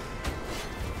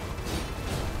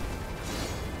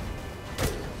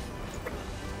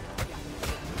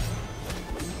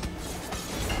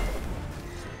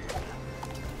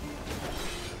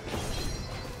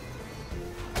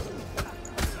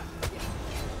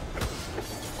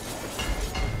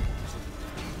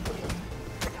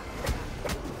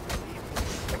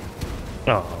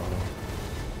 Oh.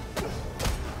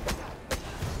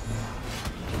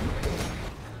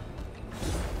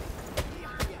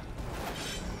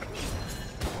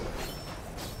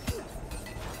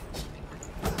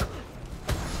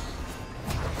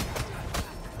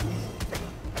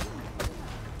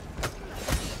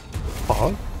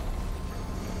 Pog?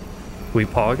 We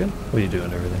pogging? What are you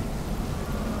doing over there?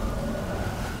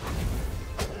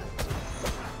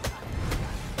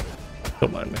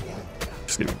 Don't mind me.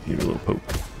 Just give you a little poke.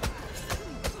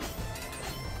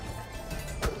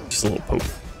 Just a little poke.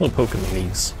 A little poke in the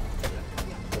knees.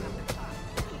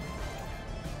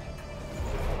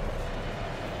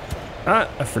 Ah,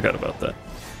 I forgot about that.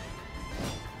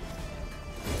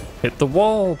 Hit the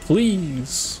wall,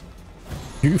 please.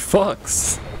 You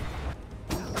fucks.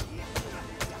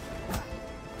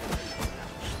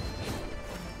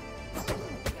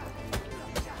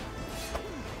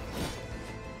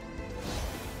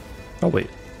 Oh,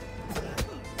 wait.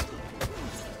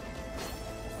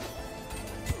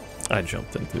 I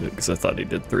jumped into it because I thought he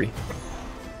did 3.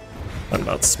 I'm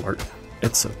not smart.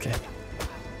 It's okay.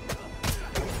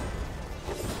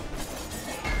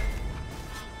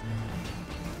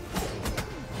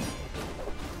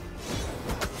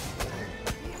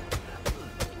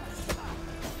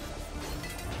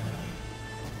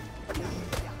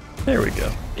 There we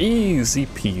go. Easy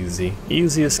peasy.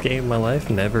 Easiest game of my life,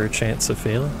 never a chance of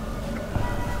failing.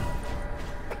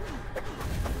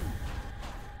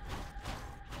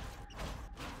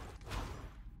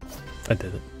 I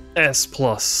did it.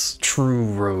 S+, true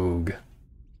rogue.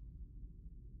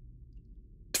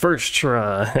 First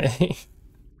try.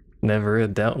 Never a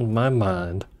doubt in my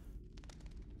mind.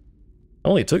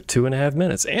 Only took 2.5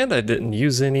 minutes, and I didn't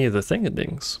use any of the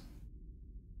thingadings.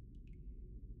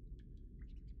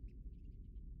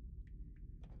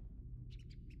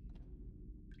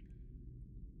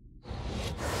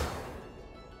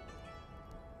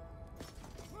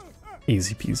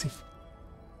 Easy peasy.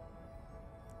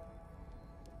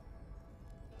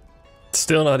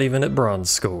 Still not even at bronze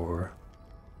score.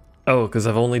 Oh, because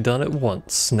I've only done it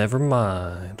once. Never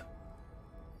mind.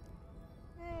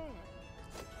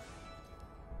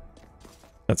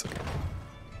 That's okay.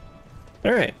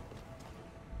 Alright.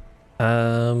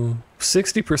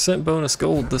 60% bonus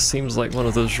gold. This seems like one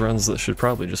of those runs that should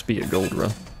probably just be a gold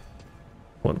run.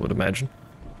 One would imagine.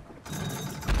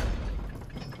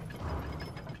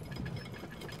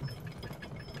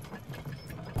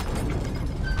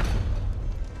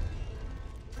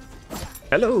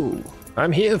 Hello,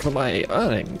 I'm here for my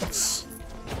earnings.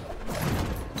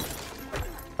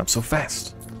 I'm so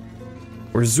fast.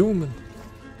 We're zooming.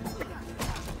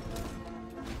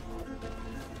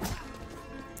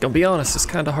 Gonna be honest, it's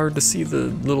kind of hard to see the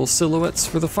little silhouettes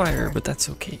for the fire, but that's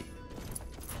okay.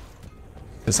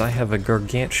 Because I have a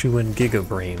gargantuan giga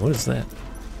brain. What is that?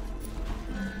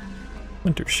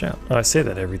 Winter Shout. Oh, I say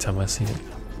that every time I see it.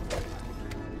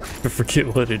 I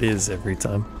forget what it is every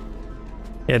time.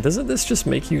 Yeah, doesn't this just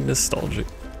make you nostalgic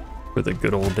for the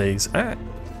good old days? Ah.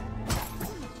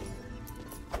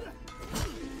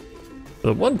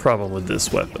 The one problem with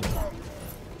this weapon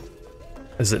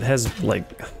is it has,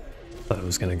 like, I thought I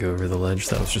was gonna go over the ledge,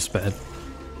 that was just bad.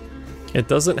 It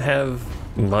doesn't have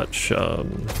much, well,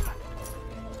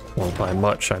 by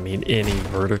much I mean any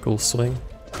vertical swing.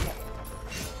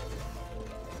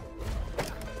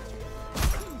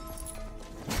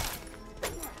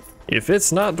 If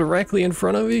it's not directly in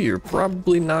front of you, you're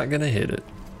probably not gonna hit it.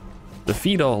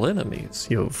 Defeat all enemies.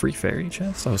 Yo, free fairy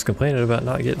chests? I was complaining about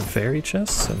not getting fairy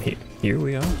chests, and here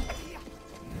we are.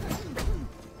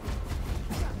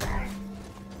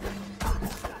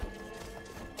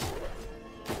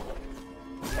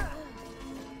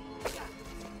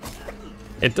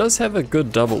 It does have a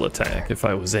good double attack if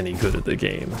I was any good at the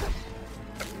game.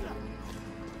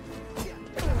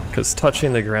 Because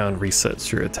touching the ground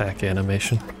resets your attack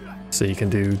animation. So you can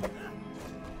do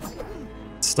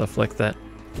stuff like that.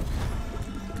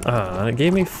 Ah, it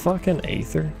gave me fucking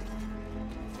Aether.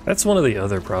 That's one of the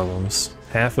other problems.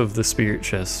 Half of the spirit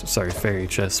chest, sorry, fairy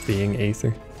chest being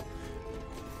Aether.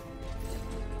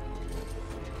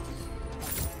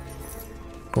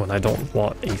 When I don't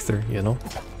want Aether, you know?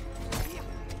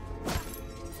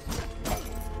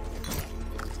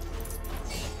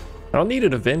 I'll need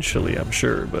it eventually, I'm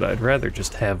sure, but I'd rather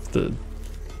just have the...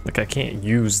 Like, I can't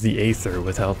use the Aether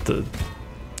without the...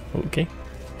 Okay.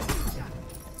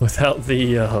 Without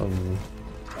the,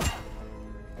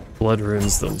 blood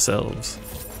runes themselves.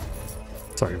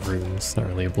 Sorry, runes, not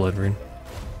really a blood rune.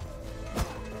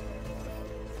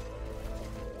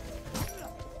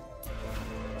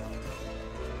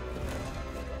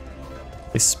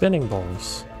 These spinning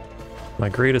balls. My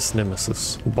greatest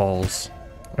nemesis. Balls.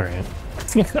 Alright.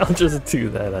 I'll just do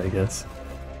that, I guess.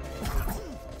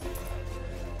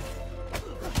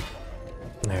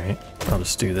 Alright, I'll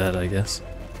just do that, I guess.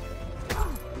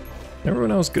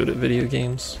 Everyone else good at video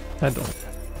games? I don't.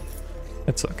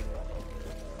 It's okay.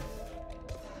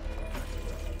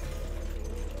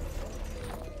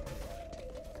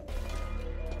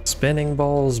 Spinning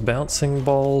balls, bouncing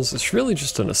balls, it's really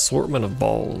just an assortment of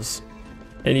balls.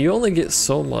 And you only get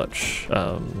so much,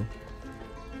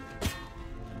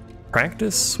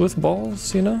 practice with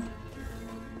balls, you know?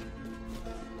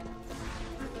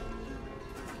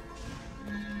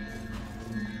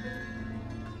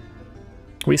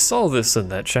 We saw this in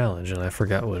that challenge and I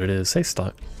forgot what it is. Hey,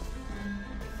 stock.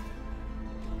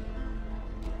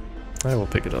 I will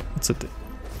pick it up. What's it do?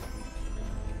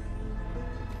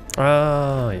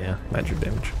 Oh, yeah, magic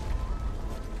damage.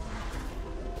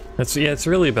 Yeah, it's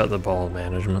really about the ball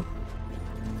management.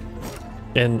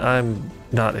 And I'm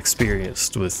not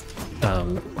experienced with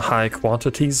high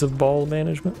quantities of ball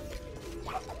management.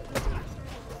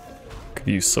 Could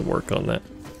use some work on that.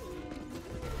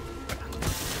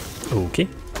 Okay.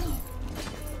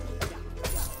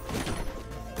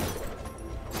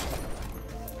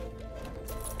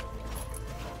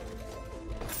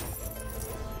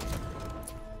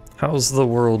 How's the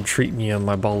world treating you,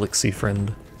 my bollocksy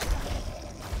friend?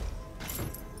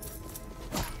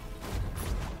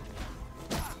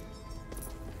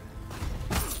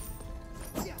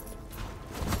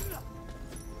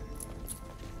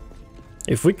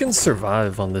 If we can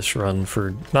survive on this run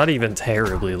for not even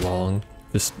terribly long,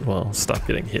 just, well, stop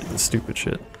getting hit and stupid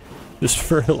shit. Just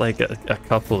for like a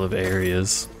couple of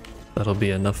areas, that'll be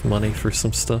enough money for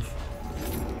some stuff.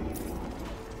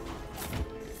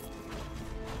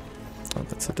 Oh,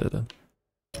 that's a dead end.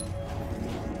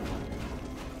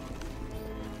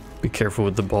 Be careful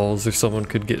with the balls or someone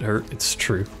could get hurt, it's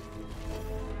true.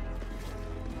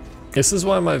 This is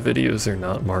why my videos are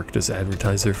not marked as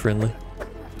advertiser friendly.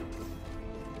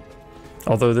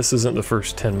 Although this isn't the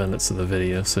first 10 minutes of the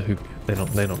video, so they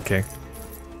don't care.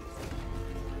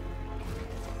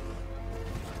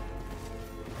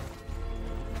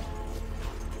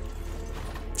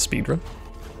 Speedrun.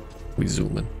 We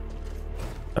zoom in.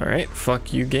 Alright,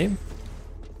 fuck you, game.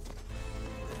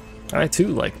 I too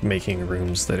like making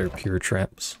rooms that are pure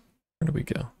traps. Where do we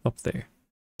go? Up there.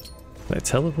 Can I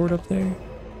teleport up there?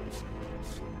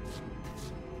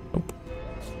 Nope.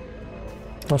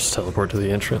 I'll just teleport to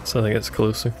the entrance. I think it's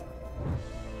closer.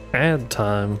 Ad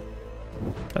time.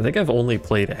 I think I've only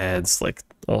played ads like...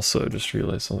 Also, just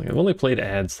realized something. I've only played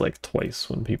ads like twice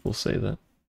when people say that.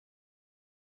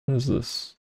 What is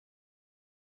this?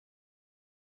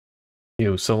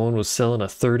 Yo, someone was selling a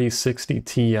 3060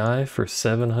 Ti for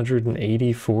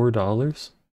 $784?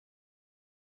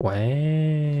 Wow.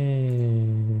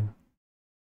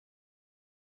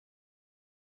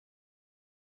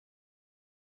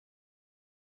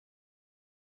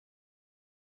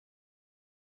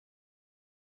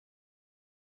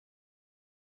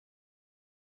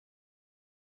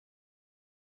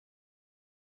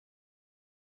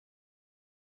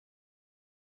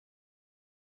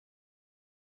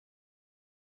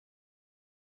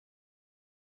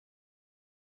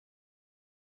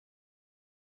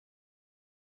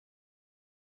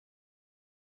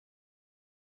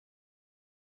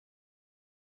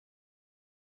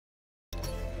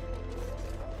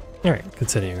 Alright,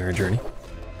 continuing our journey.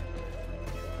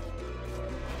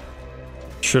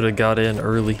 Should have got in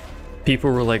early.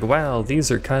 People were like, wow,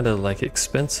 these are kind of like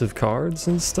expensive cards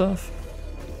and stuff.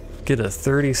 Get a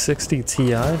 3060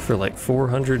 Ti for like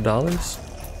 $400?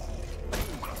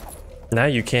 Now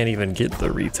you can't even get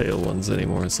the retail ones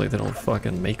anymore. It's like they don't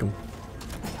fucking make them.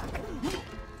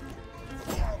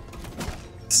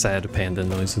 Sad panda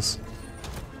noises.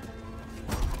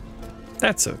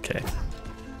 That's okay.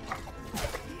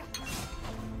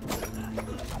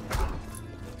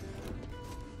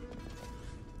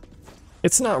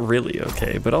 It's not really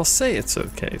okay, but I'll say it's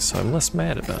okay, so I'm less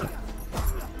mad about it.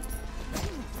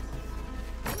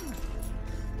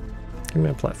 Give me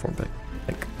a platform back.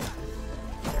 Thank you.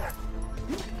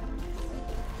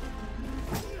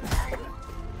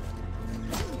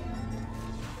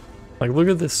 Like, look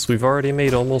at this. We've already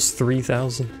made almost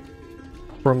 3,000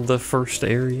 from the first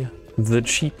area. The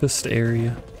cheapest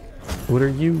area. What are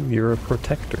you? You're a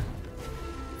protector.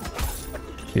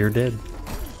 You're dead.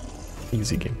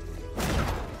 Easy game.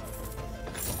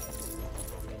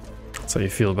 That's how you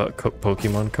feel about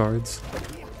Pokemon cards?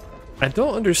 I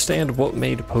don't understand what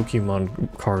made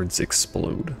Pokemon cards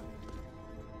explode.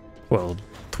 Well,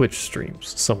 Twitch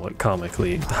streams somewhat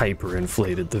comically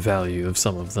hyper-inflated the value of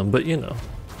some of them, but you know.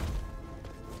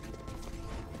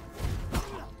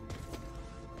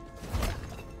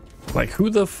 Like, who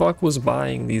the fuck was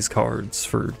buying these cards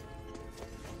for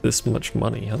this much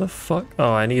money? How the fuck?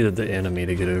 Oh, I needed the enemy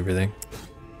to get over there.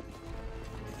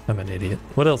 I'm an idiot.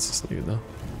 What else is new, though?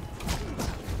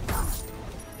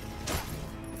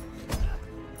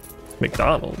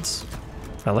 McDonald's.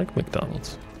 I like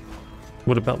McDonald's.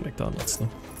 What about McDonald's, though?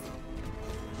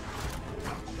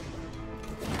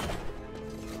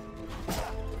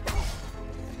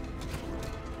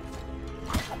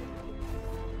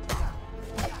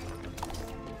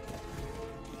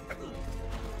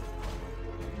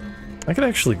 I could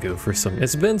actually go for some.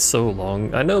 It's been so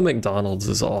long. I know McDonald's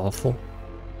is awful.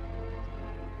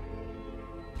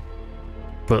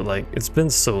 But, like, it's been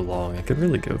so long. I could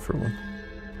really go for one.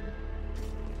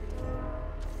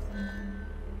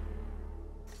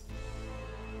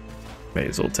 May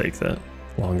as well take that.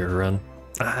 Longer run.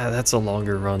 Ah, that's a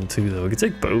longer run too, though. We could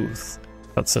take both.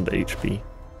 That's into HP.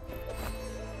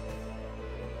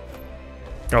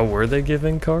 Oh, were they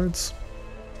giving cards?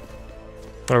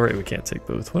 Alright, we can't take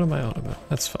both. What am I on about?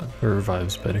 That's fine. The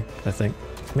revive's better, I think.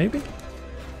 Maybe?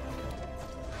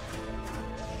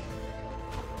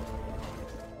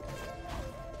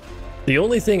 The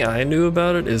only thing I knew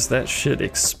about it is that shit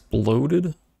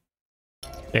exploded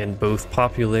in both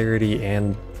popularity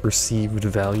and perceived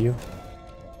value.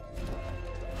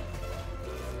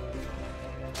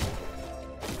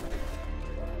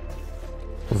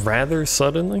 Rather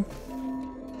suddenly.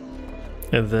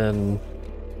 And then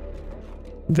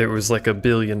there was like 1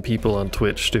 billion people on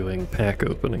Twitch doing pack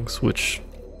openings, which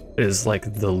is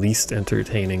like the least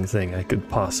entertaining thing I could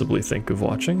possibly think of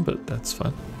watching, but that's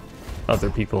fine. Other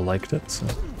people liked it, so.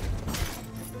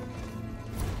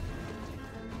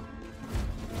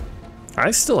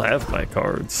 I still have my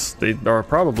cards. They are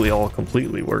probably all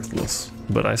completely worthless,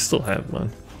 but I still have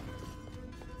mine.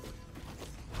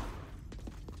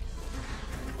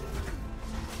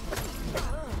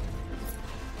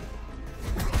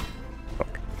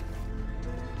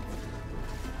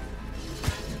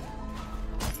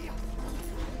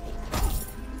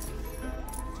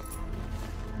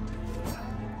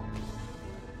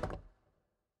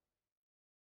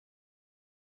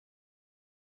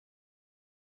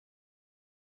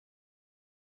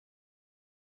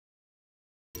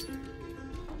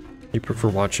 You prefer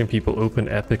watching people open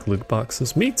epic loot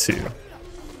boxes? Me too.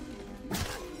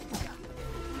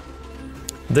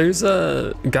 There's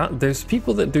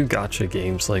people that do gacha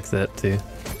games like that too.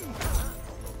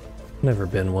 Never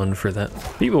been one for that.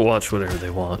 People watch whatever they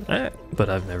want, but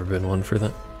I've never been one for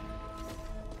that.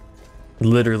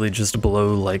 Literally just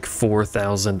blow like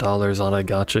 $4,000 on a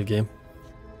gacha game.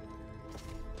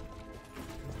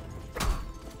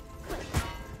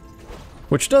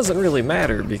 Which doesn't really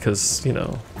matter because, you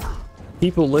know,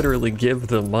 people literally give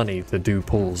them money to do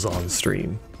pulls on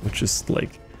stream, which is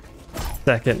like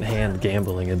second-hand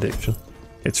gambling addiction.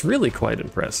 It's really quite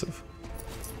impressive.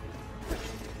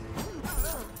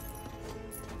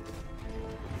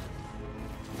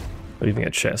 Leaving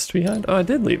a chest behind? Oh, I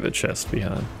did leave a chest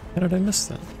behind. How did I miss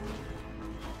that?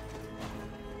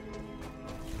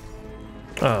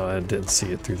 Oh, I did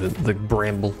see it through the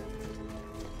bramble.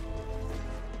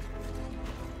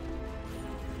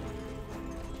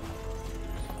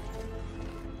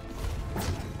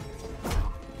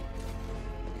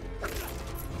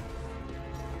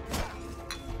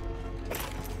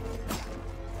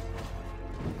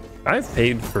 I've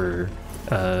paid for,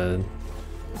 I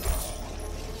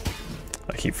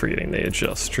keep forgetting they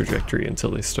adjust trajectory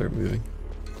until they start moving.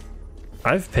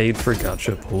 I've paid for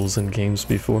gacha pulls in games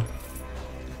before.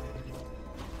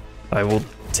 I will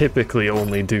typically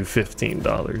only do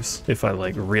 $15 if I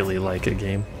like really like a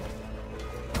game.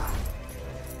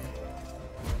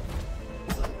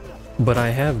 But I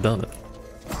have done it.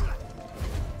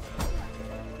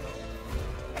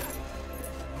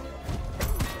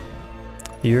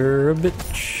 You're a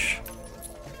bitch.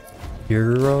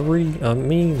 You're a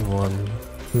mean one,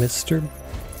 Mr.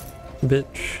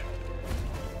 Bitch.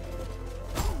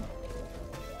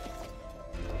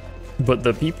 But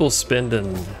the people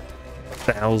spending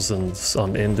thousands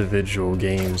on individual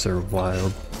games are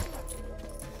wild.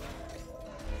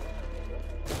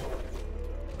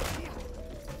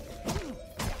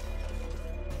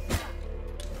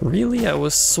 Really? I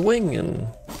was swinging.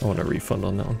 I want a refund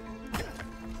on that one.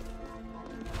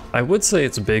 I would say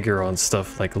it's bigger on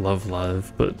stuff like Love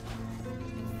Live, but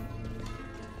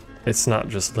it's not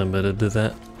just limited to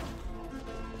that.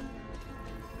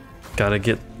 Gotta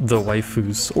get the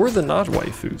waifus, or the not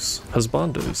waifus,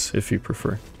 husbandos, if you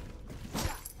prefer.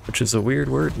 Which is a weird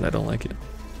word and I don't like it.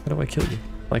 How do I kill you?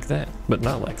 Like that, but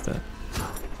not like that.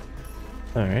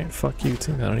 Alright, fuck you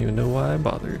too. I don't even know why I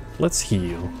bothered. Let's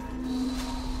heal.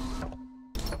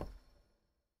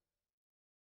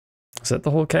 Is that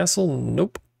the whole castle?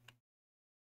 Nope.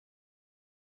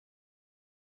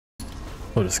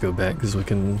 We'll just go back because we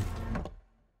can...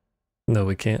 No,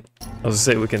 we can't. I was gonna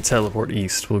say we can teleport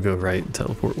east. We'll go right and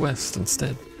teleport west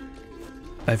instead.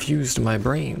 I've used my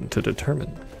brain to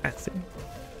determine pathing.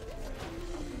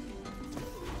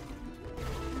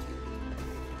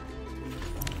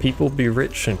 People be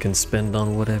rich and can spend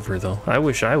on whatever though. I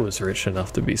wish I was rich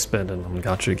enough to be spending on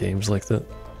gacha games like that.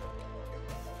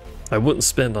 I wouldn't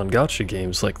spend on gacha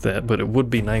games like that, but it would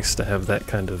be nice to have that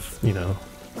kind of, you know,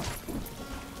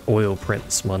 oil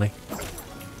prints money.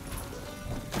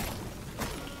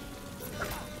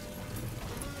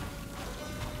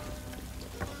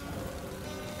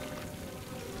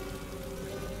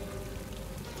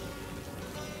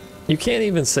 You can't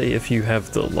even say if you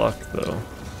have the luck though.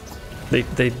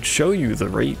 They show you the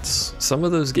rates. Some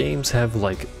of those games have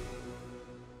like,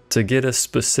 to get a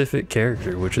specific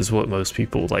character, which is what most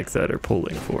people like that are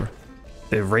pulling for.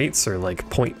 The rates are like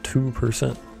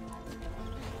 0.2%.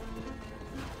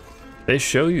 They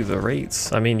show you the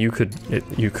rates. I mean, you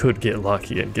could get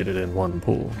lucky and get it in one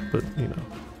pull, but you know.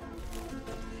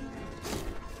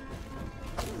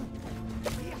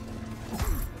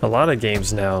 A lot of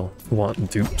games now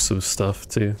want dupes of stuff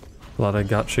too. A lot of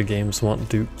gacha games want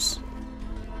dupes.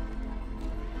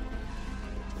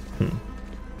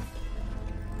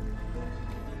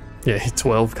 Yeah,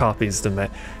 12 copies to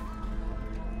match.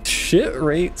 Shit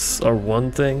rates are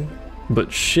one thing,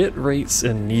 but shit rates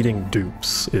and needing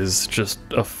dupes is just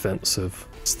offensive.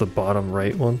 It's the bottom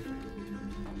right one.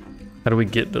 How do we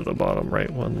get to the bottom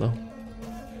right one though?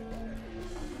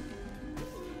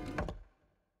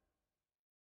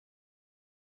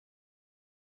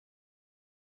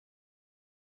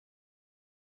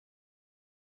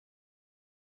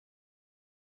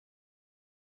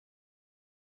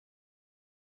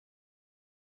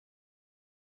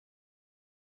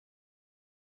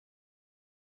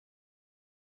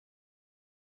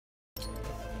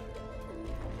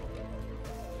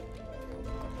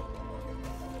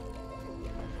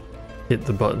 Hit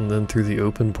the button then through the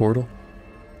open portal.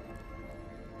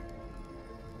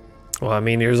 Well, I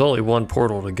mean, there's only one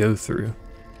portal to go through.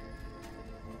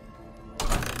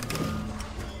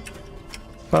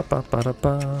 Ba ba ba da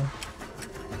ba.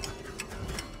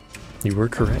 You were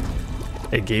correct.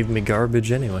 It gave me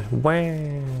garbage anyway.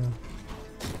 Wow.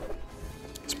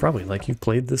 It's probably like you've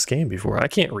played this game before. I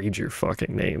can't read your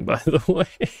fucking name, by the way.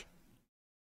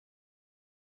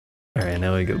 Alright,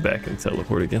 now we go back and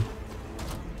teleport again.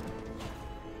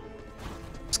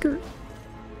 Skirt.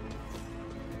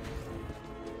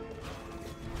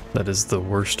 That is the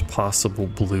worst possible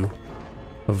blue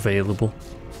available.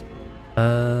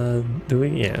 Do we?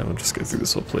 Yeah, we'll just go through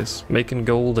this whole place. Making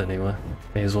gold anyway.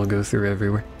 May as well go through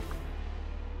everywhere.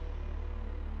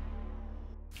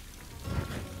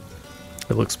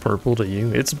 It looks purple to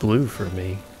you? It's blue for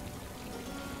me.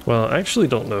 Well, I actually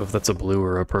don't know if that's a blue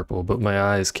or a purple, but my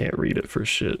eyes can't read it for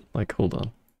shit. Like, hold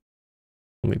on.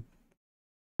 Let me...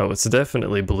 Oh, it's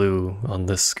definitely blue on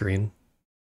this screen.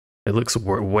 It looks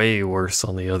way worse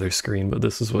on the other screen, but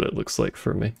this is what it looks like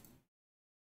for me.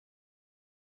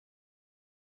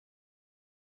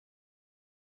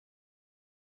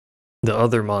 The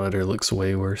other monitor looks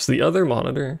way worse. The other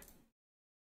monitor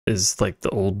is like the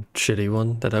old shitty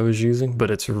one that I was using, but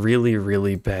it's really,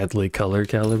 really badly color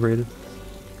calibrated.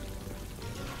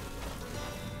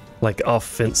 Like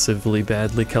offensively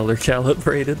badly color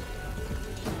calibrated.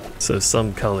 So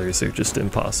some colors are just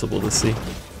impossible to see.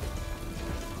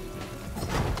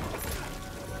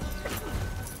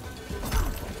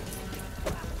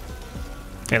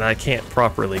 And I can't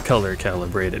properly color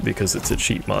calibrate it because it's a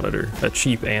cheap monitor. A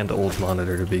cheap and old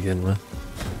monitor to begin with.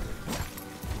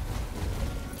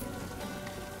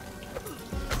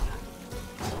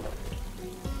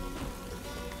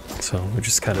 So we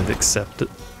just kind of accept it.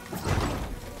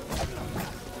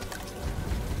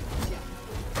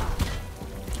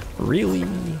 Really?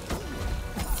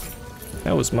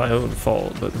 That was my own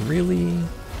fault, but really?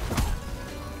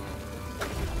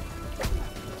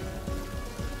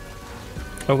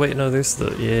 Oh wait, no, there's the,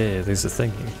 yeah, there's a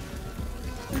thing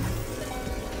here.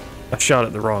 I shot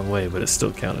it the wrong way, but it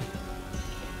still counted.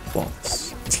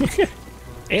 Balls.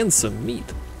 And some meat.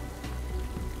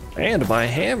 And my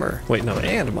hammer. Wait, no,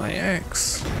 and my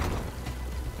axe.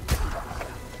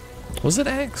 Was it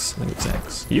axe? I think it was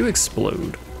axe. You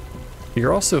explode.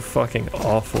 You're also fucking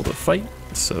awful to fight,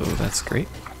 so that's great.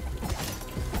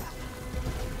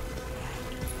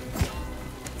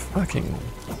 Fucking...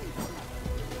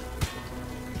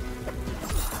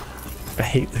 I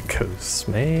hate the ghosts,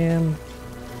 man.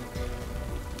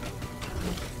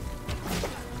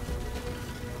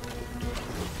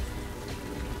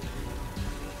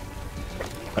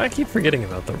 I keep forgetting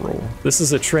about the roll. This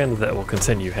is a trend that will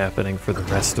continue happening for the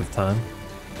rest of time,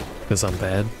 because I'm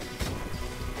bad.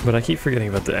 But I keep forgetting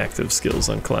about the active skills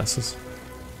on classes.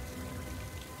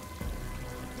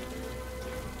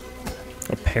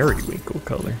 A periwinkle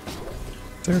color.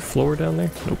 Is there a floor down there?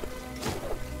 Nope.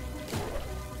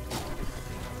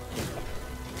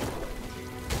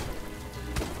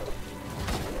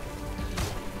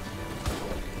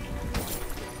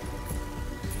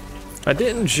 I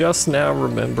didn't just now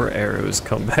remember arrows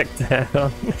come back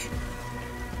down.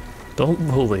 Don't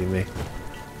bully me.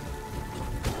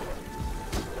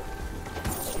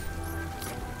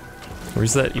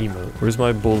 Where's that emote? Where's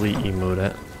my bully emote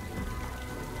at?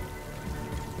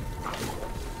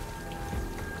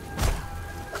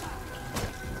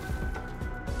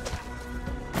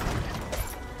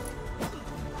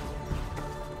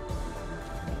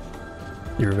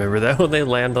 You remember that when they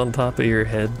land on top of your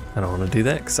head? I don't want to do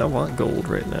that because I want gold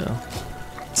right now.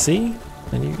 See?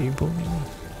 And you bully me.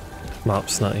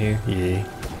 Mop's not here. Yay.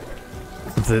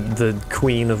 The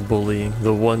queen of bullying.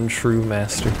 The one true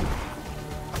master.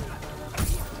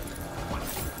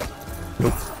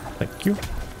 Nope. Thank you.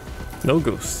 No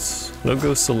ghosts. No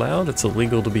ghosts allowed. It's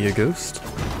illegal to be a ghost.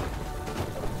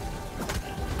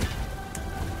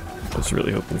 I was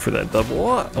really hoping for that double.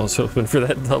 I was hoping for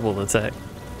that double attack.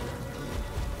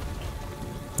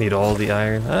 Need all the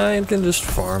iron. I can just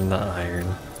farm the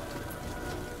iron.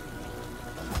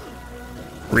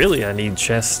 Really, I need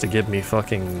chests to give me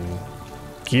fucking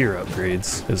gear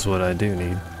upgrades, is what I do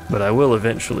need. But I will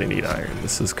eventually need iron,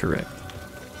 this is correct.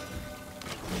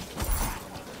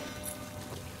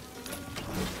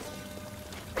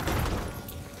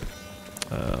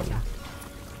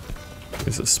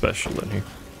 There's a special in here.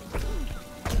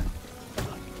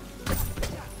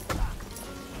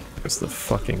 There's the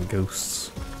fucking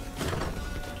ghosts.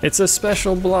 It's a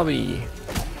special blobby!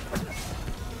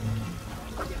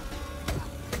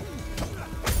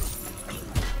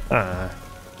 Ah,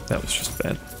 that was just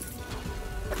bad.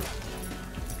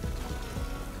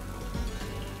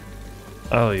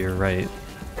 Oh, you're right.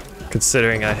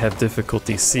 Considering I have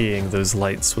difficulty seeing those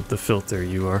lights with the filter,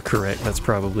 you are correct. That's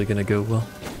probably gonna go well.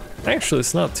 Actually,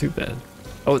 it's not too bad.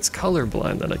 Oh, it's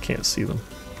colorblind that I can't see them.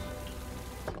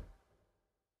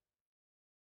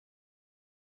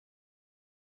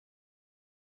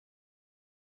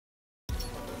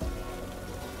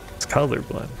 It's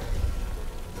colorblind.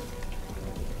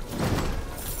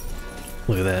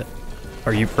 Look at that.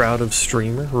 Are you proud of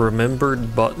streamer?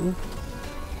 Remembered button?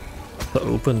 The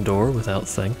open door without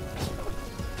thing.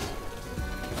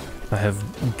 I have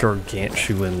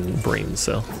gargantuan brain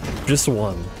cell. Just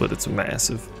one, but it's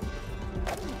massive.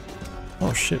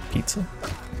 Oh shit, pizza.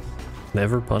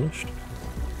 Never punished.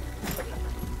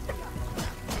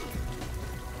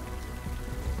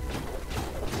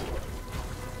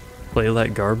 Play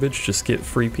like garbage, just get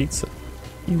free pizza.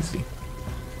 Easy.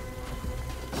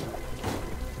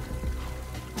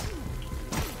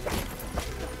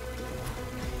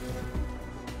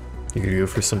 You could go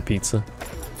for some pizza?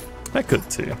 I could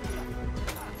too.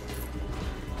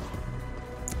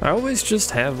 I always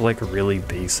just have like a really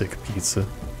basic pizza.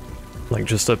 Like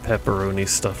just a pepperoni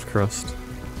stuffed crust.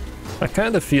 I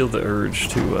kind of feel the urge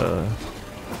to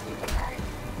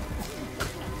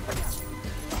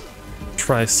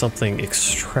try something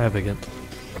extravagant.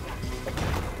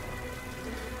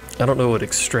 I don't know what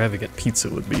extravagant pizza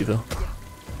would be though.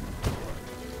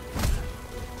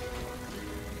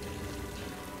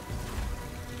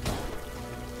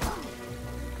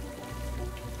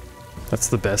 That's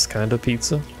the best kind of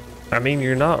pizza? I mean,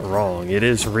 you're not wrong. It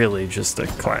is really just a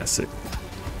classic.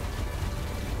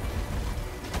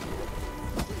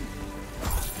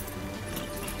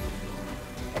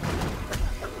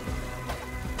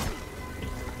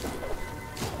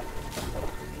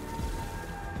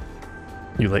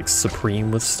 You like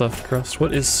Supreme with stuffed crust?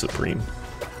 What is Supreme?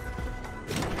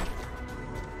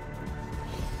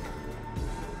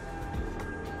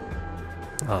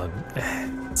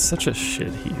 It's such a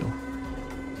shit heal.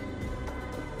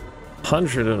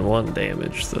 101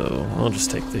 damage though. I'll just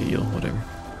take the heal, whatever.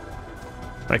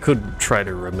 I could try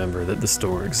to remember that this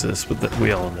door exists, but that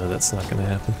we all know that's not gonna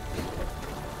happen.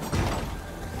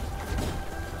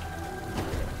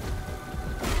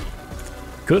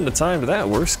 Couldn't have timed that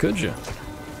worse, could you?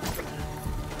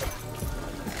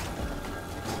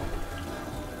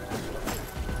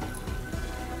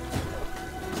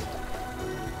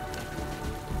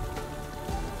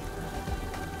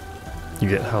 You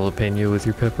get jalapeno with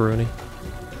your pepperoni?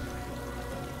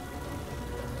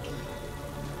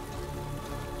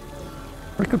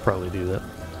 I could probably do that.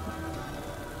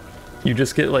 You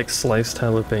just get like sliced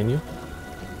jalapeno?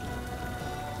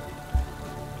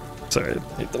 Sorry,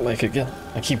 I hit the mic again.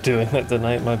 I keep doing that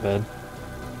tonight, my bad.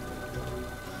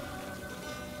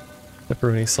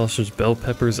 Pepperoni, sausage, bell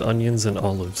peppers, onions, and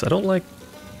olives. I don't like...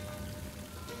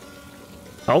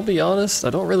 I'll be honest,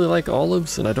 I don't really like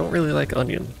olives, and I don't really like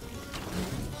onion.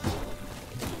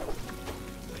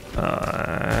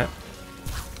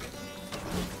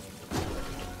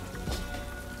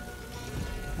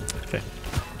 Okay.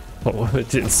 Oh, I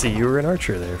didn't see you were an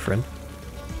archer there, friend.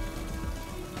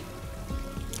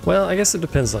 Well, I guess it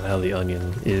depends on how the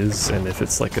onion is, and if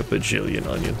it's like a bajillion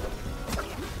onion.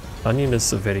 Onion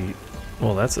is a very...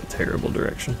 Well, that's a terrible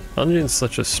direction. Onion is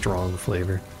such a strong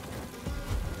flavor.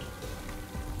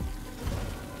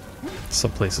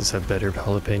 Some places have better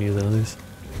jalapeno than others.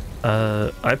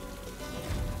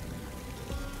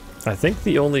 I think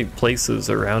the only places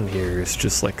around here is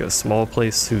just like a small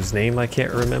place whose name I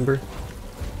can't remember.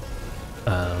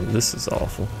 This is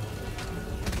awful.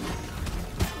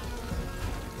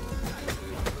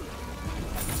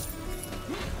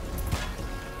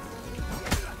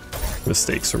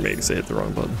 Mistakes were made because I hit the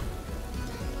wrong button.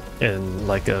 And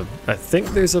like I think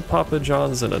there's a Papa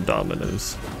John's and a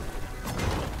Domino's.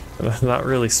 I'm not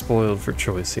really spoiled for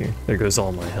choice here. There goes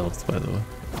all my health, by the way.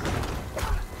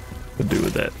 Could do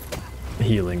with that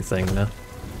healing thing now.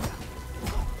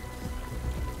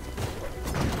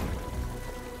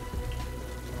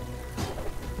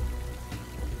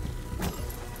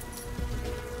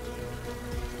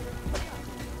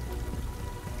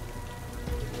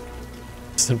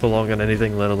 Doesn't belong on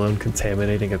anything, let alone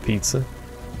contaminating a pizza.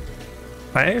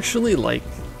 I actually like,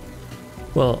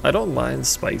 well, I don't mind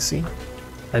spicy.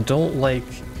 I don't like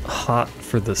hot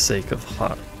for the sake of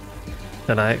hot.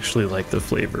 And I actually like the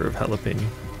flavor of jalapeno.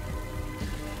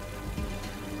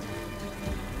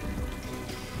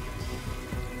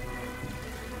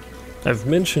 I've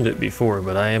mentioned it before,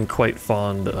 but I am quite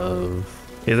fond of...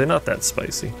 Yeah, they're not that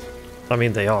spicy. I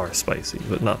mean, they are spicy,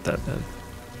 but not that bad.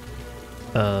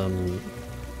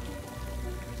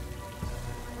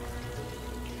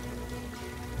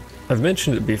 I've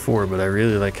mentioned it before, but I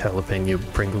really like jalapeno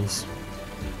Pringles.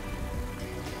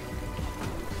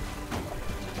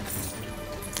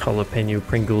 Jalapeno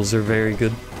Pringles are very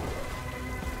good.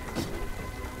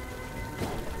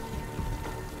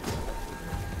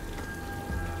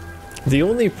 The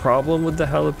only problem with the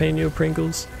jalapeno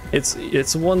Pringles,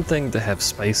 it's one thing to have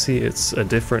spicy, it's a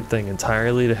different thing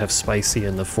entirely to have spicy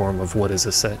in the form of what is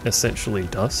essentially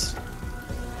dust.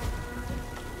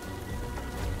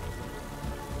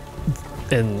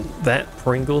 And that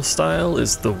Pringle style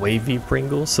is the wavy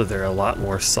Pringle, so they're a lot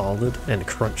more solid and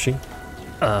crunchy.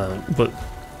 But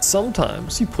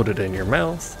sometimes you put it in your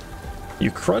mouth,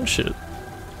 you crunch it,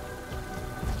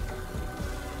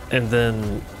 and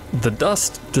then the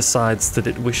dust decides that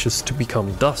it wishes to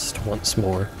become dust once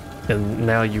more, and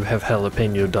now you have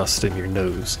jalapeno dust in your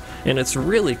nose, and it's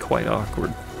really quite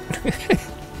awkward.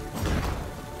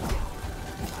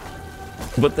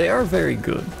 But they are very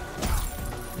good.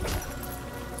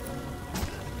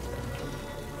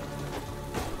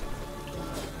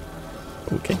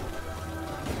 Okay.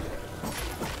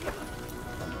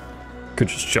 Could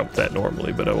just jump that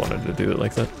normally, but I wanted to do it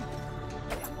like that.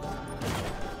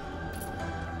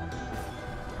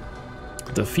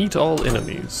 Defeat all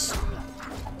enemies.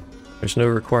 There's no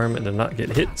requirement to not get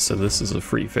hit, so this is a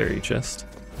free fairy chest.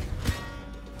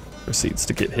 Proceeds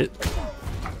to get hit.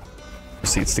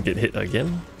 Proceeds to get hit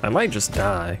again. I might just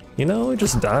die. You know,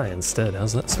 just die instead.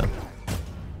 How's that sound?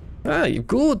 Ah, you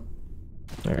good.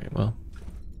 Alright, well.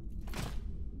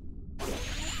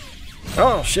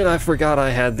 Oh shit, I forgot I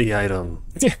had the item.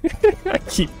 I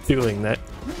keep doing that.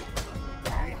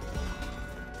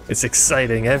 It's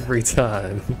exciting every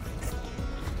time.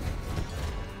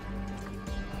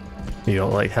 You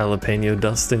don't like jalapeno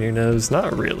dust in your nose?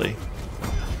 Not really.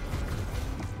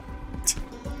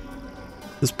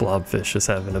 This blobfish is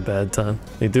having a bad time.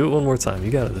 Hey, do it one more time.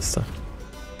 You got it this time.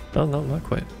 Oh no, not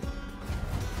quite.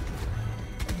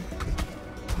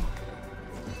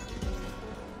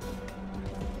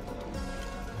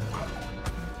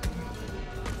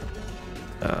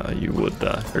 You would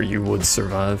die, or you would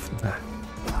survive.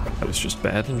 That was just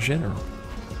bad in general.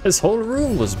 This whole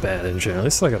room was bad in general. At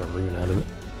least I got a rune out of it.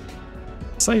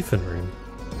 Siphon rune.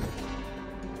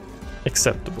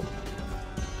 Acceptable.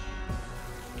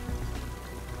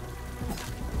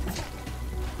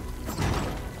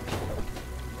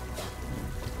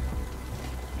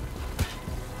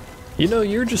 You know,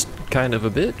 you're just kind of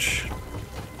a bitch.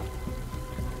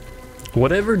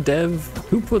 Whatever dev,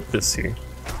 who put this here?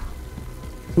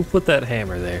 Who put that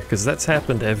hammer there? Because that's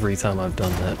happened every time I've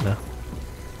done that now.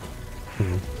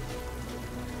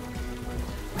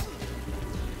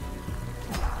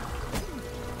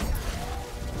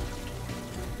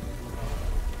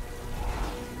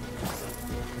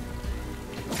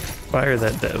 Fire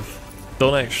that dev.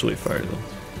 Don't actually fire them,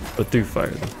 but do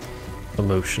fire them.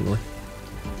 Emotionally.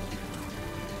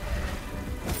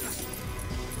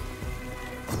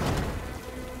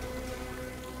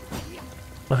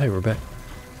 Oh, hey, we're back.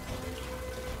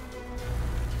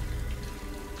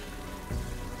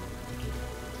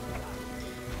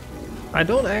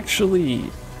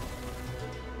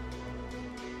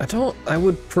 I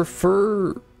would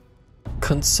prefer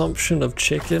consumption of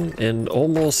chicken in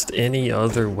almost any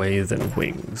other way than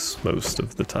wings most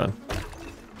of the time.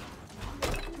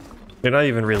 They're not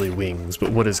even really wings,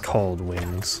 but what is called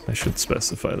wings. I should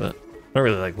specify that. I don't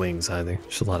really like wings either.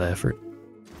 It's a lot of effort.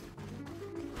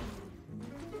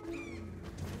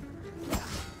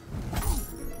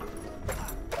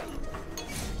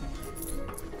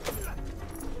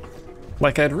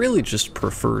 Like, I'd really just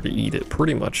prefer to eat it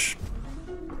pretty much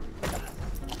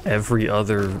every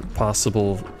other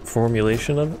possible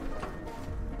formulation of it.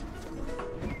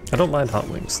 I don't mind hot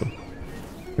wings, though.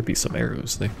 There'd be some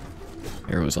arrows there.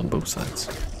 Arrows on both sides.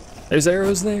 There's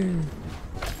arrows there!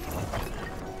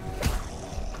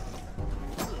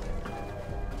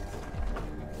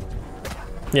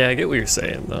 Yeah, I get what you're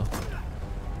saying, though.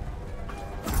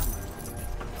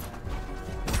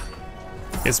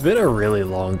 It's been a really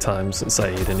long time since I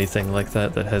ate anything like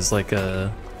that that has like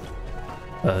a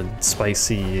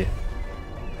spicy...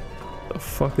 The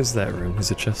fuck is that room?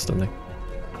 There's a chest on there.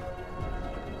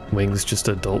 Wings, just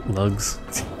adult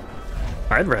nugs.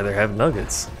 I'd rather have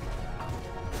nuggets.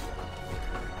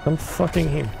 I'm fucking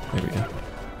here. There we go.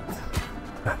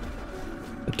 Ah,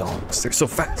 the dogs, they're so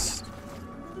fast.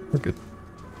 We're good.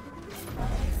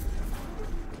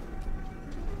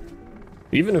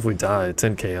 Even if we die,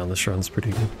 10k on this run's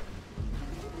pretty good.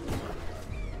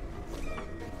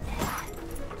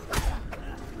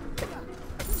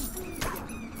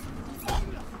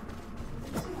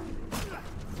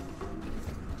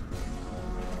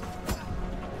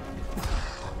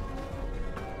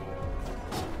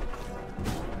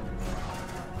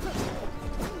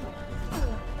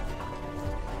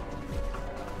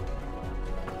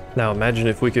 Now imagine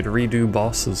if we could redo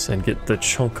bosses and get the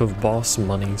chunk of boss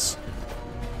monies.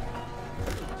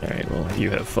 Alright, well, you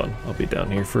have fun. I'll be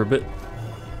down here for a bit.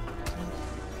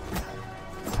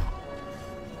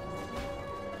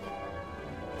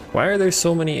 Why are there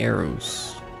so many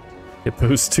arrows? It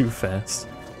moves too fast.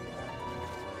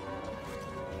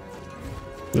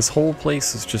 This whole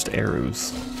place is just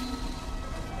arrows.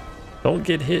 Don't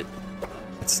get hit.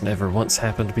 It's never once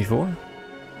happened before.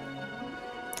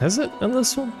 Has it on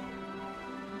this one?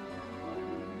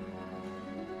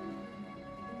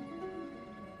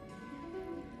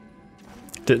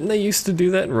 Didn't they used to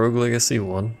do that in Rogue Legacy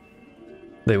 1?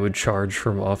 They would charge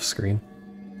from off screen.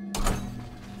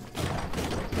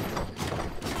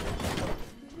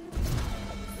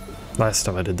 Last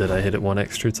time I did that, I hit it one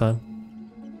extra time.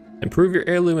 Improve your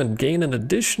heirloom and gain an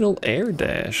additional air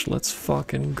dash. Let's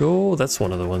fucking go. That's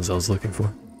one of the ones I was looking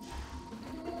for.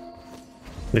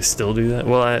 They still do that?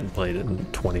 Well, I hadn't played it in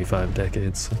 25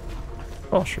 decades. So.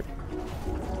 Oh, sure.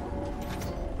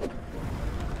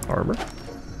 Armor.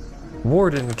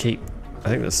 Warden cape. I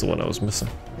think that's the one I was missing.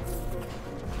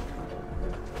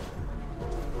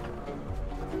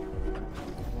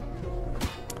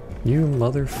 You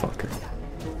motherfucker.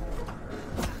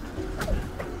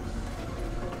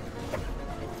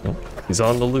 Oh, he's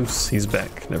on the loose. He's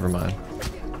back. Never mind.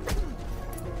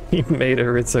 He made a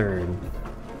return.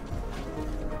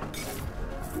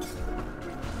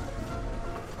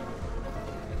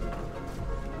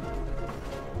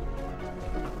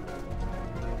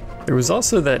 There was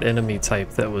also that enemy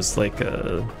type that was like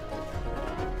a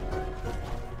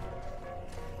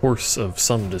horse of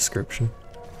some description.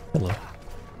 Hello.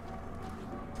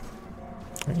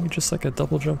 Are you just like a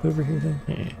double jump over here then?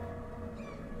 Yeah.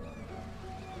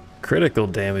 Critical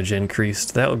damage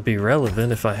increased. That would be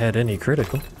relevant if I had any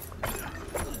critical.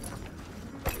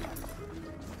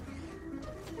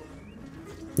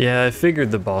 Yeah, I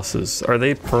figured the bosses. Are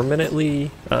they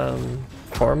permanently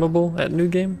farmable at New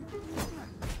Game?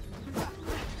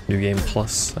 New Game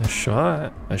Plus, I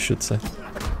should say.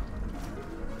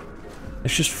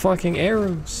 It's just fucking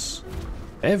arrows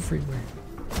everywhere.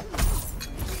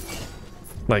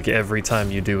 Like every time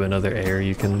you do another air,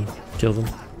 you can kill them.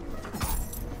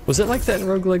 Was it like that in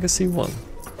Rogue Legacy 1?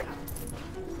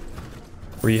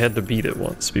 Where you had to beat it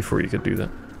once before you could do that?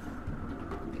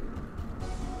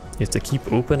 You have to keep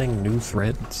opening new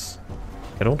threads.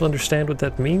 I don't understand what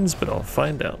that means, but I'll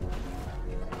find out.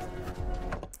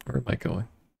 Where am I going?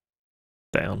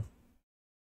 Down.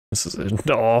 This is an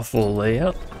awful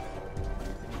layout.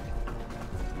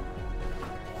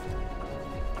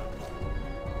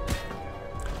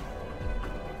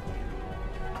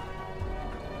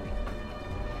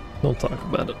 Don't talk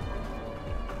about it.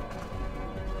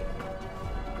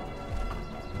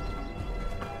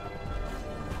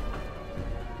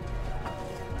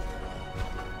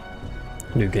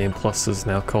 New Game Plus is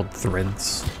now called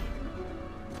Threads.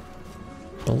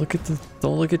 Don't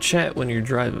look at chat when you're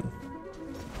driving.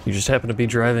 You just happen to be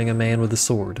driving a man with a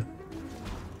sword.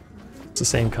 It's the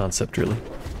same concept, really.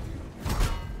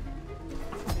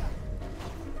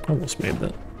 Almost made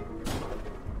that.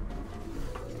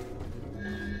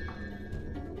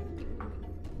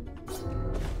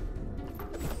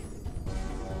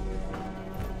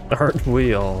 Aren't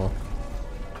we all?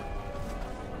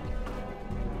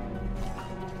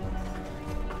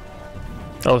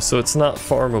 Oh, so it's not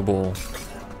farmable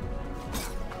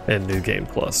in New Game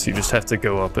Plus. You just have to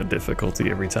go up a difficulty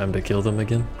every time to kill them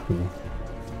again? Hmm.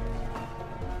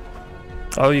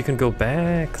 Oh, you can go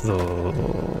back,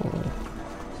 though.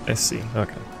 I see,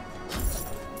 okay.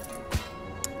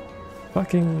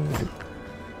 Fucking...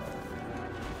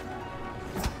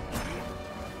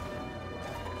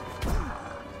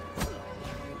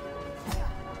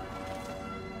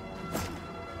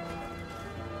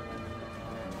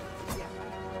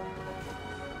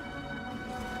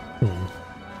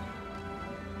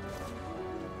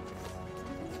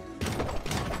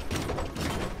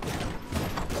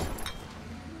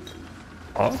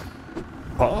 Pog?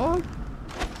 Pog?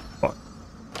 Pog.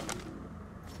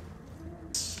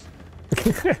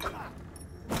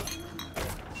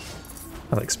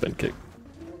 I like spin kick.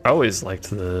 I always liked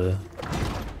the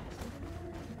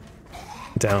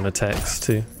down attacks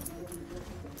too.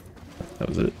 That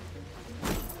was it.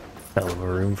 Hell of a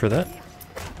room for that.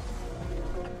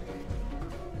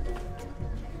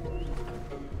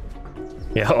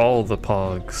 Yeah, all the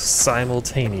pogs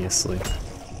simultaneously.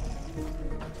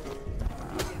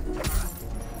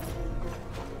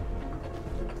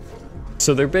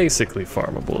 So they're basically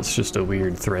farmable, it's just a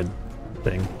weird thread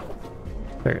thing.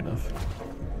 Fair enough.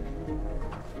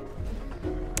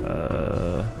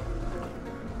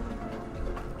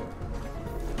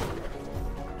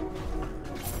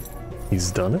 He's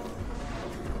done it.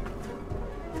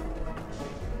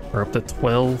 We're up to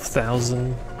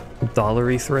 12,000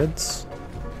 dollary threads.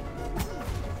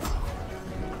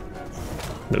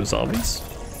 No zombies.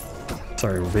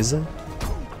 Sorry, risen.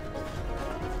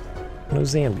 No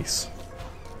zombies.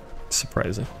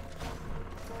 Surprising.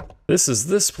 This is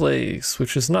this place,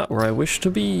 which is not where I wish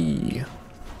to be.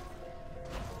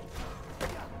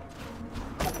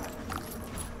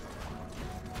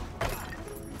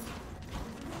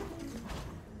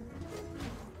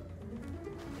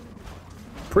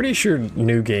 Pretty sure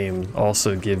new game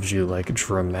also gives you like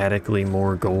dramatically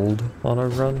more gold on a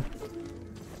run.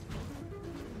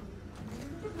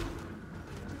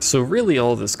 So really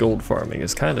all this gold farming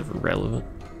is kind of irrelevant.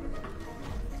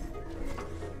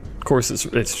 Of course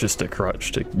it's just a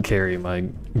crutch to carry my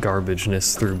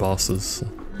garbageness through bosses. So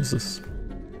this is...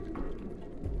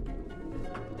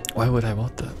 Why would I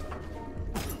want that?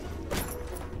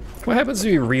 What happens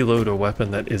if you reload a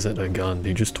weapon that isn't a gun? Do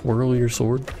you just twirl your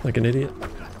sword like an idiot?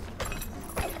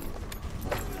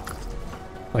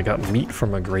 I got meat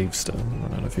from a gravestone. I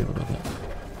don't know how to feel about that.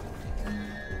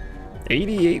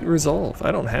 88 resolve.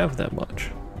 I don't have that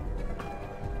much.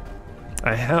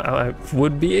 I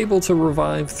would be able to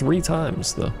revive 3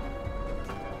 times though.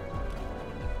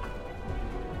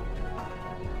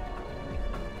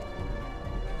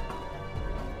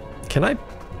 Can I?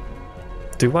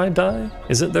 Do I die?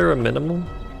 Isn't there a minimum?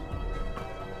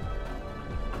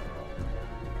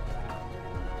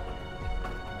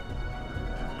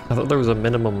 I thought there was a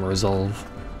minimum resolve.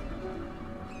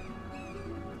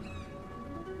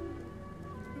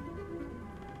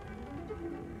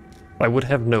 I would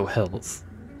have no health.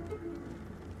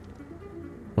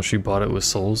 Well, she bought it with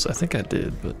souls? I think I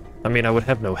did, but... I mean, I would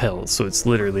have no health, so it's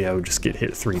literally I would just get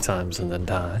hit 3 times and then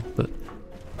die, but...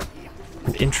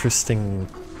 An interesting...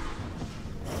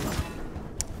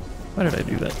 Why did I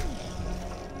do that?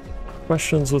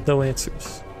 Questions with no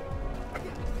answers.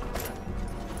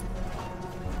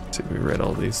 Let's see, we read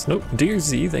all these. Nope. Dear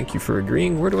Z, thank you for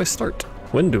agreeing. Where do I start?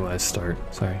 When do I start?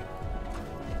 Sorry.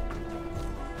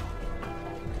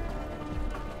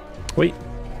 Wait.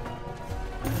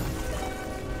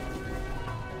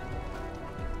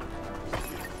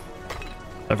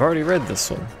 I've already read this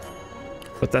one,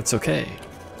 but that's okay.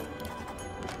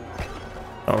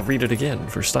 I'll read it again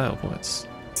for style points.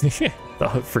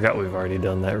 I forgot we've already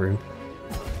done that room.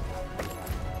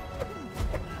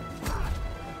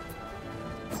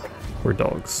 We're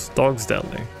dogs. Dog's down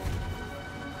there.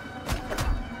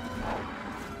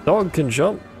 Dog can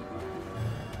jump.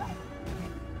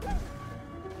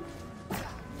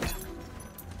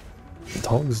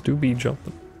 Dogs do be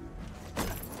jumping.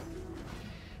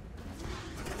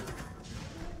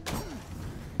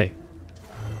 Hey.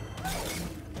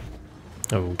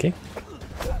 Okay.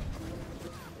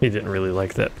 He didn't really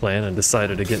like that plan and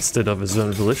decided against it of his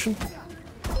own volition.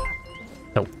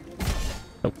 Help.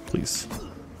 Help, please.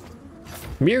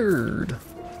 Mirrored.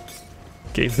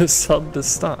 Gave the sub to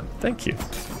stop. Thank you.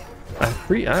 I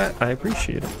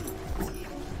appreciate it.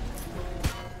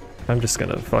 I'm just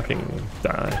gonna fucking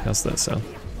die. How's that sound?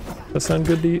 That sound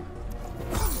good to you?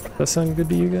 That sound good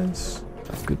to you guys?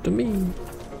 Sounds good to me.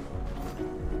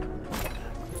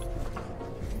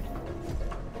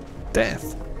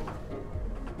 Death.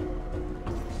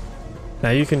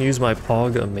 Now you can use my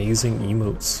Pog amazing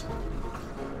emotes.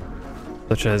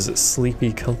 Such as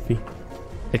Sleepy Comfy.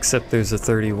 Except there's a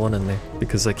 31 in there,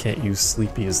 because I can't use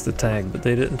Sleepy as the tag, but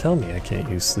they didn't tell me I can't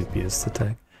use Sleepy as the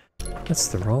tag. That's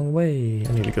the wrong way.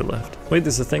 I need to go left. Wait,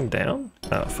 there's a thing down?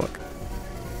 Oh, fuck.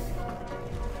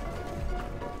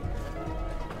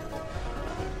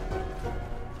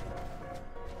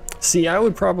 See, I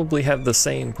would probably have the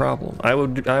same problem. I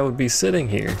would be sitting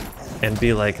here and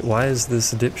be like, why is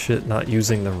this dipshit not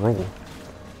using the roll?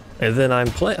 And then I'm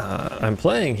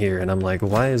playing here and I'm like,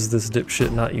 why is this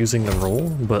dipshit not using the roll?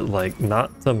 But like,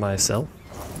 not to myself.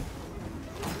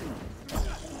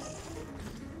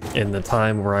 in the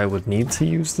time where I would need to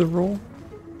use the roll.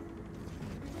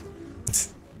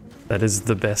 That is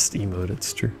the best emote,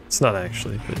 it's true. It's not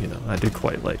actually, but you know, I do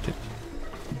quite like it.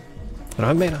 And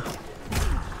I made a...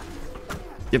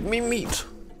 Give me meat,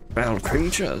 foul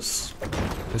creatures.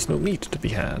 There's no meat to be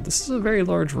had. This is a very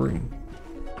large room.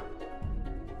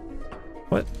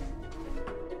 What?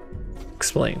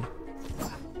 Explain.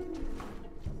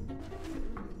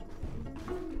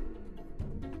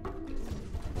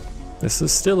 This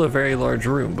is still a very large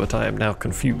room, but I am now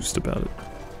confused about it.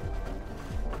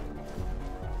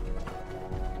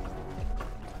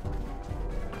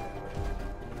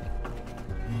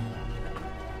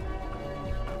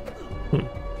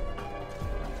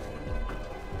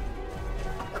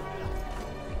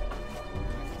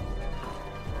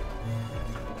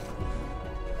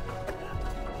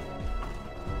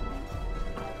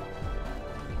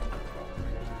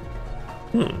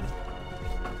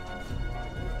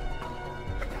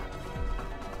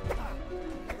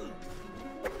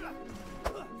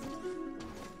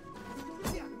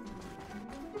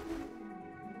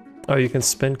 Oh, you can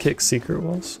spin kick secret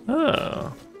walls?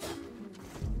 Oh.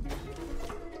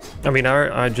 I mean,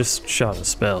 I just shot a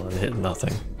spell and hit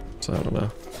nothing, so I don't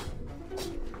know.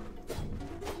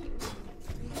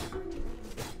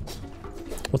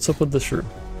 What's up with this room?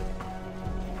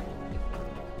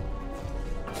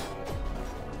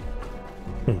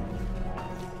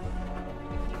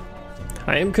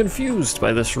 I am confused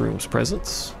by this room's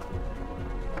presence.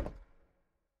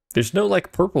 There's no,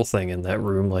 like, purple thing in that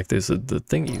room, like there's the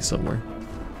thingy somewhere.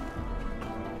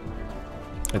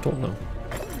 I don't know.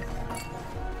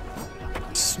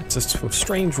 It's just a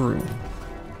strange room.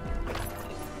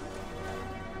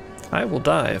 I will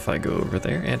die if I go over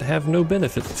there, and have no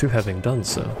benefit to having done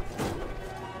so.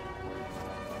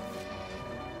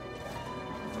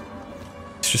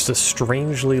 It's just a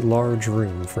strangely large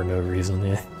room for no reason,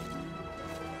 yeah.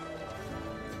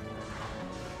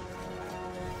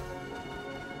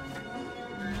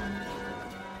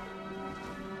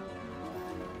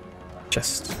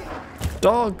 Chest.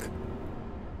 Dog!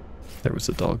 There was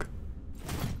a dog.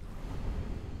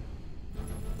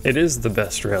 It is the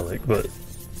best relic, but...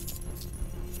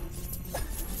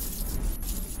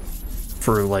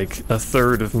 for like a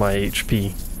third of my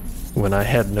HP, when I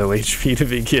had no HP to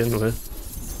begin with.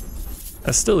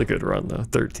 That's still a good run though,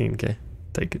 13k.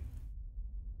 Take it.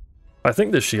 I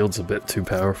think the shield's a bit too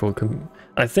powerful.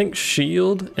 I think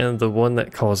shield and the one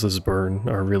that causes burn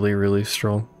are really, really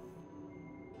strong.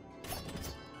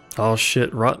 Oh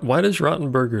shit, why does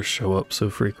rotten burgers show up so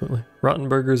frequently? Rotten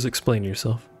burgers, explain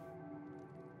yourself.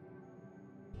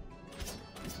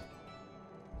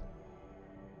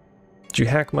 Did you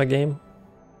hack my game?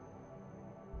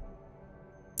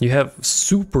 You have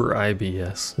super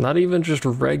IBS, not even just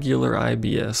regular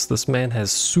IBS. This man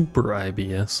has super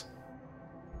IBS.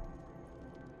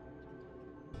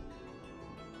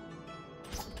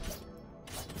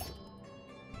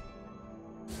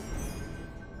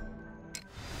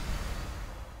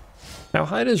 How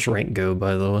high does rank go,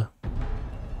 by the way?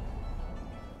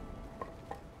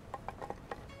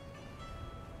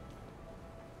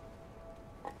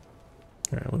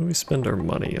 Alright, what do we spend our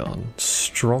money on?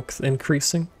 Strength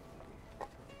increasing?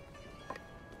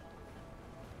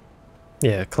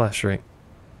 Yeah, clash rank.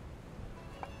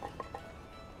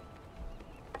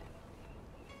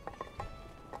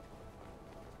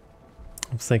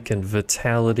 I'm thinking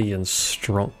vitality and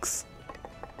strength.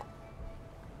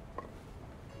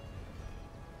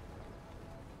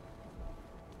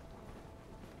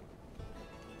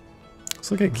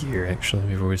 Let's look at gear, actually,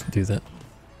 before we do that.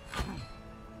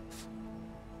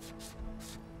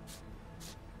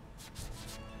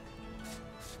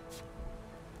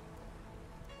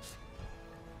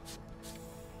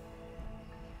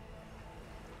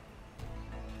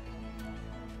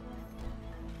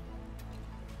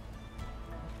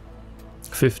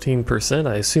 %?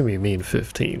 I assume you mean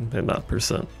 15 and not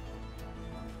percent.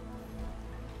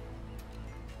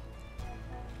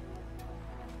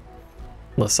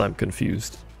 Unless I'm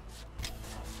confused.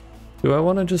 Do I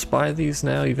want to just buy these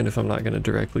now, even if I'm not going to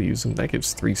directly use them? That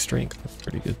gives 3 strength. That's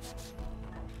pretty good.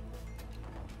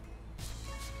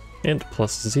 And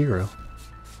 +0.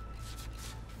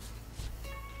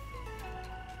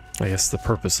 I guess the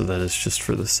purpose of that is just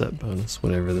for the set bonus,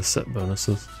 whatever the set bonus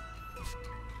is.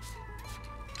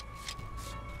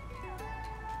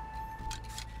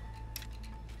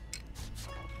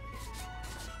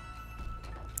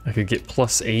 I could get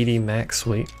 +80 max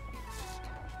weight.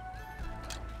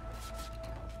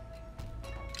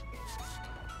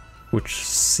 Which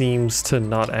seems to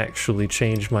not actually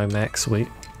change my max weight.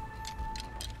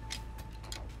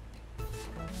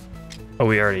 Oh,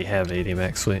 we already have 80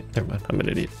 max. Wait, never mind. I'm an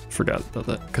idiot. Forgot about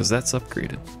that, because that's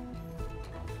upgraded.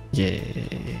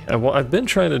 Yay. I've been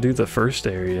trying to do the first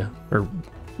area, or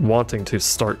wanting to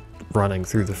start running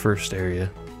through the first area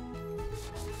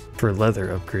for leather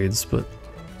upgrades, but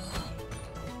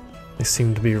they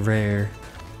seem to be rare.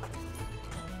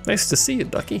 Nice to see you,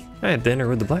 Ducky. I had dinner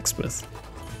with the blacksmith.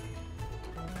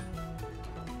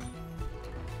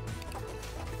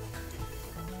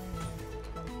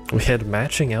 We had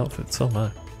matching outfits, oh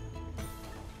my.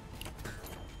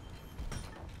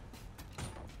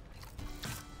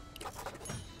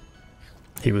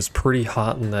 He was pretty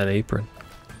hot in that apron.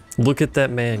 Look at that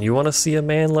man. You want to see a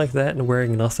man like that and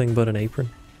wearing nothing but an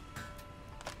apron?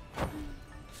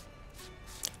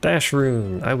 Dash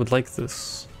rune. I would like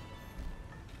this.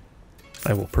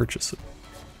 I will purchase it.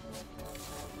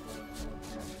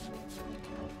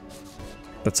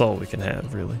 That's all we can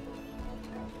have, really.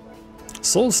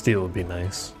 Soul Steel would be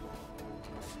nice.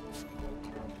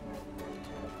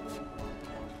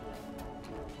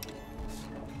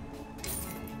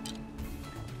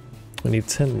 We need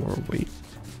 10 more weight.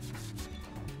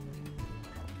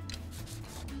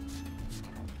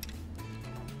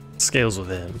 Scales with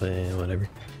him, but yeah, whatever.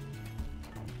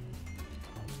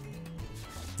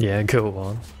 Yeah, go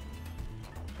on.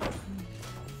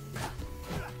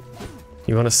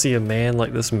 You want to see a man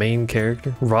like this main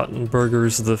character?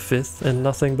 Rottenberger's the 5th and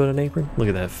nothing but an apron? Look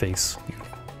at that face.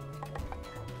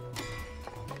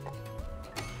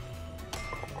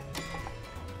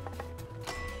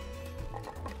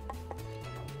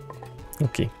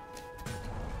 Okay.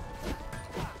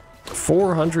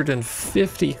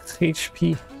 450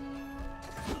 HP.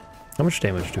 How much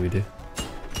damage do we do?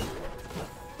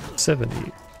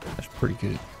 70. That's pretty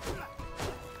good.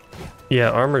 Yeah,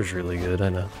 armor's really good, I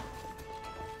know.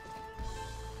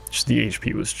 Just the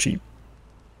HP was cheap.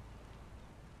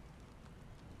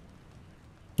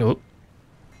 Oh.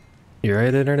 You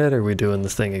right, internet? Or are we doing the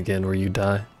thing again where you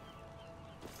die?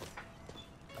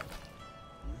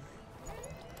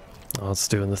 Oh, it's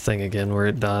doing the thing again where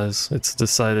it dies. It's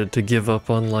decided to give up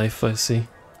on life, I see.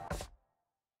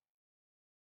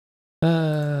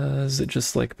 Is it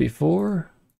just like before?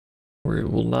 Where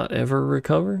it will not ever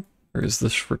recover? Or is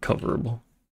this recoverable?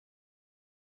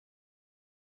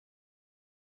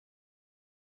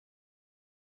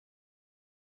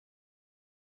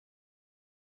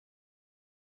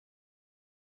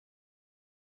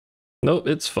 Nope,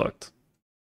 it's fucked.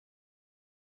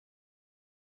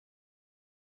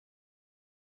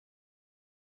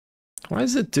 Why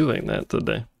is it doing that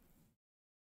today?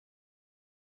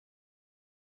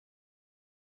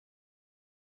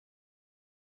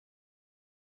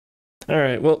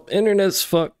 Alright, well, internet's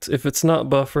fucked if it's not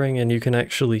buffering and you can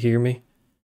actually hear me.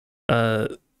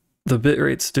 The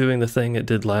bitrate's doing the thing it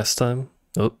did last time.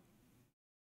 Oh.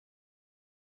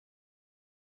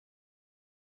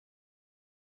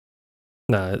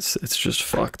 Nah, it's just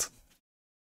fucked.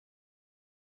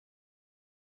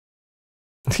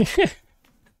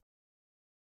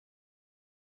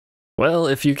 Well,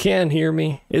 if you can hear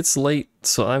me, it's late,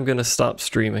 so I'm gonna stop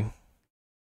streaming.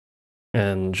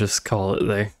 And just call it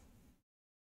there.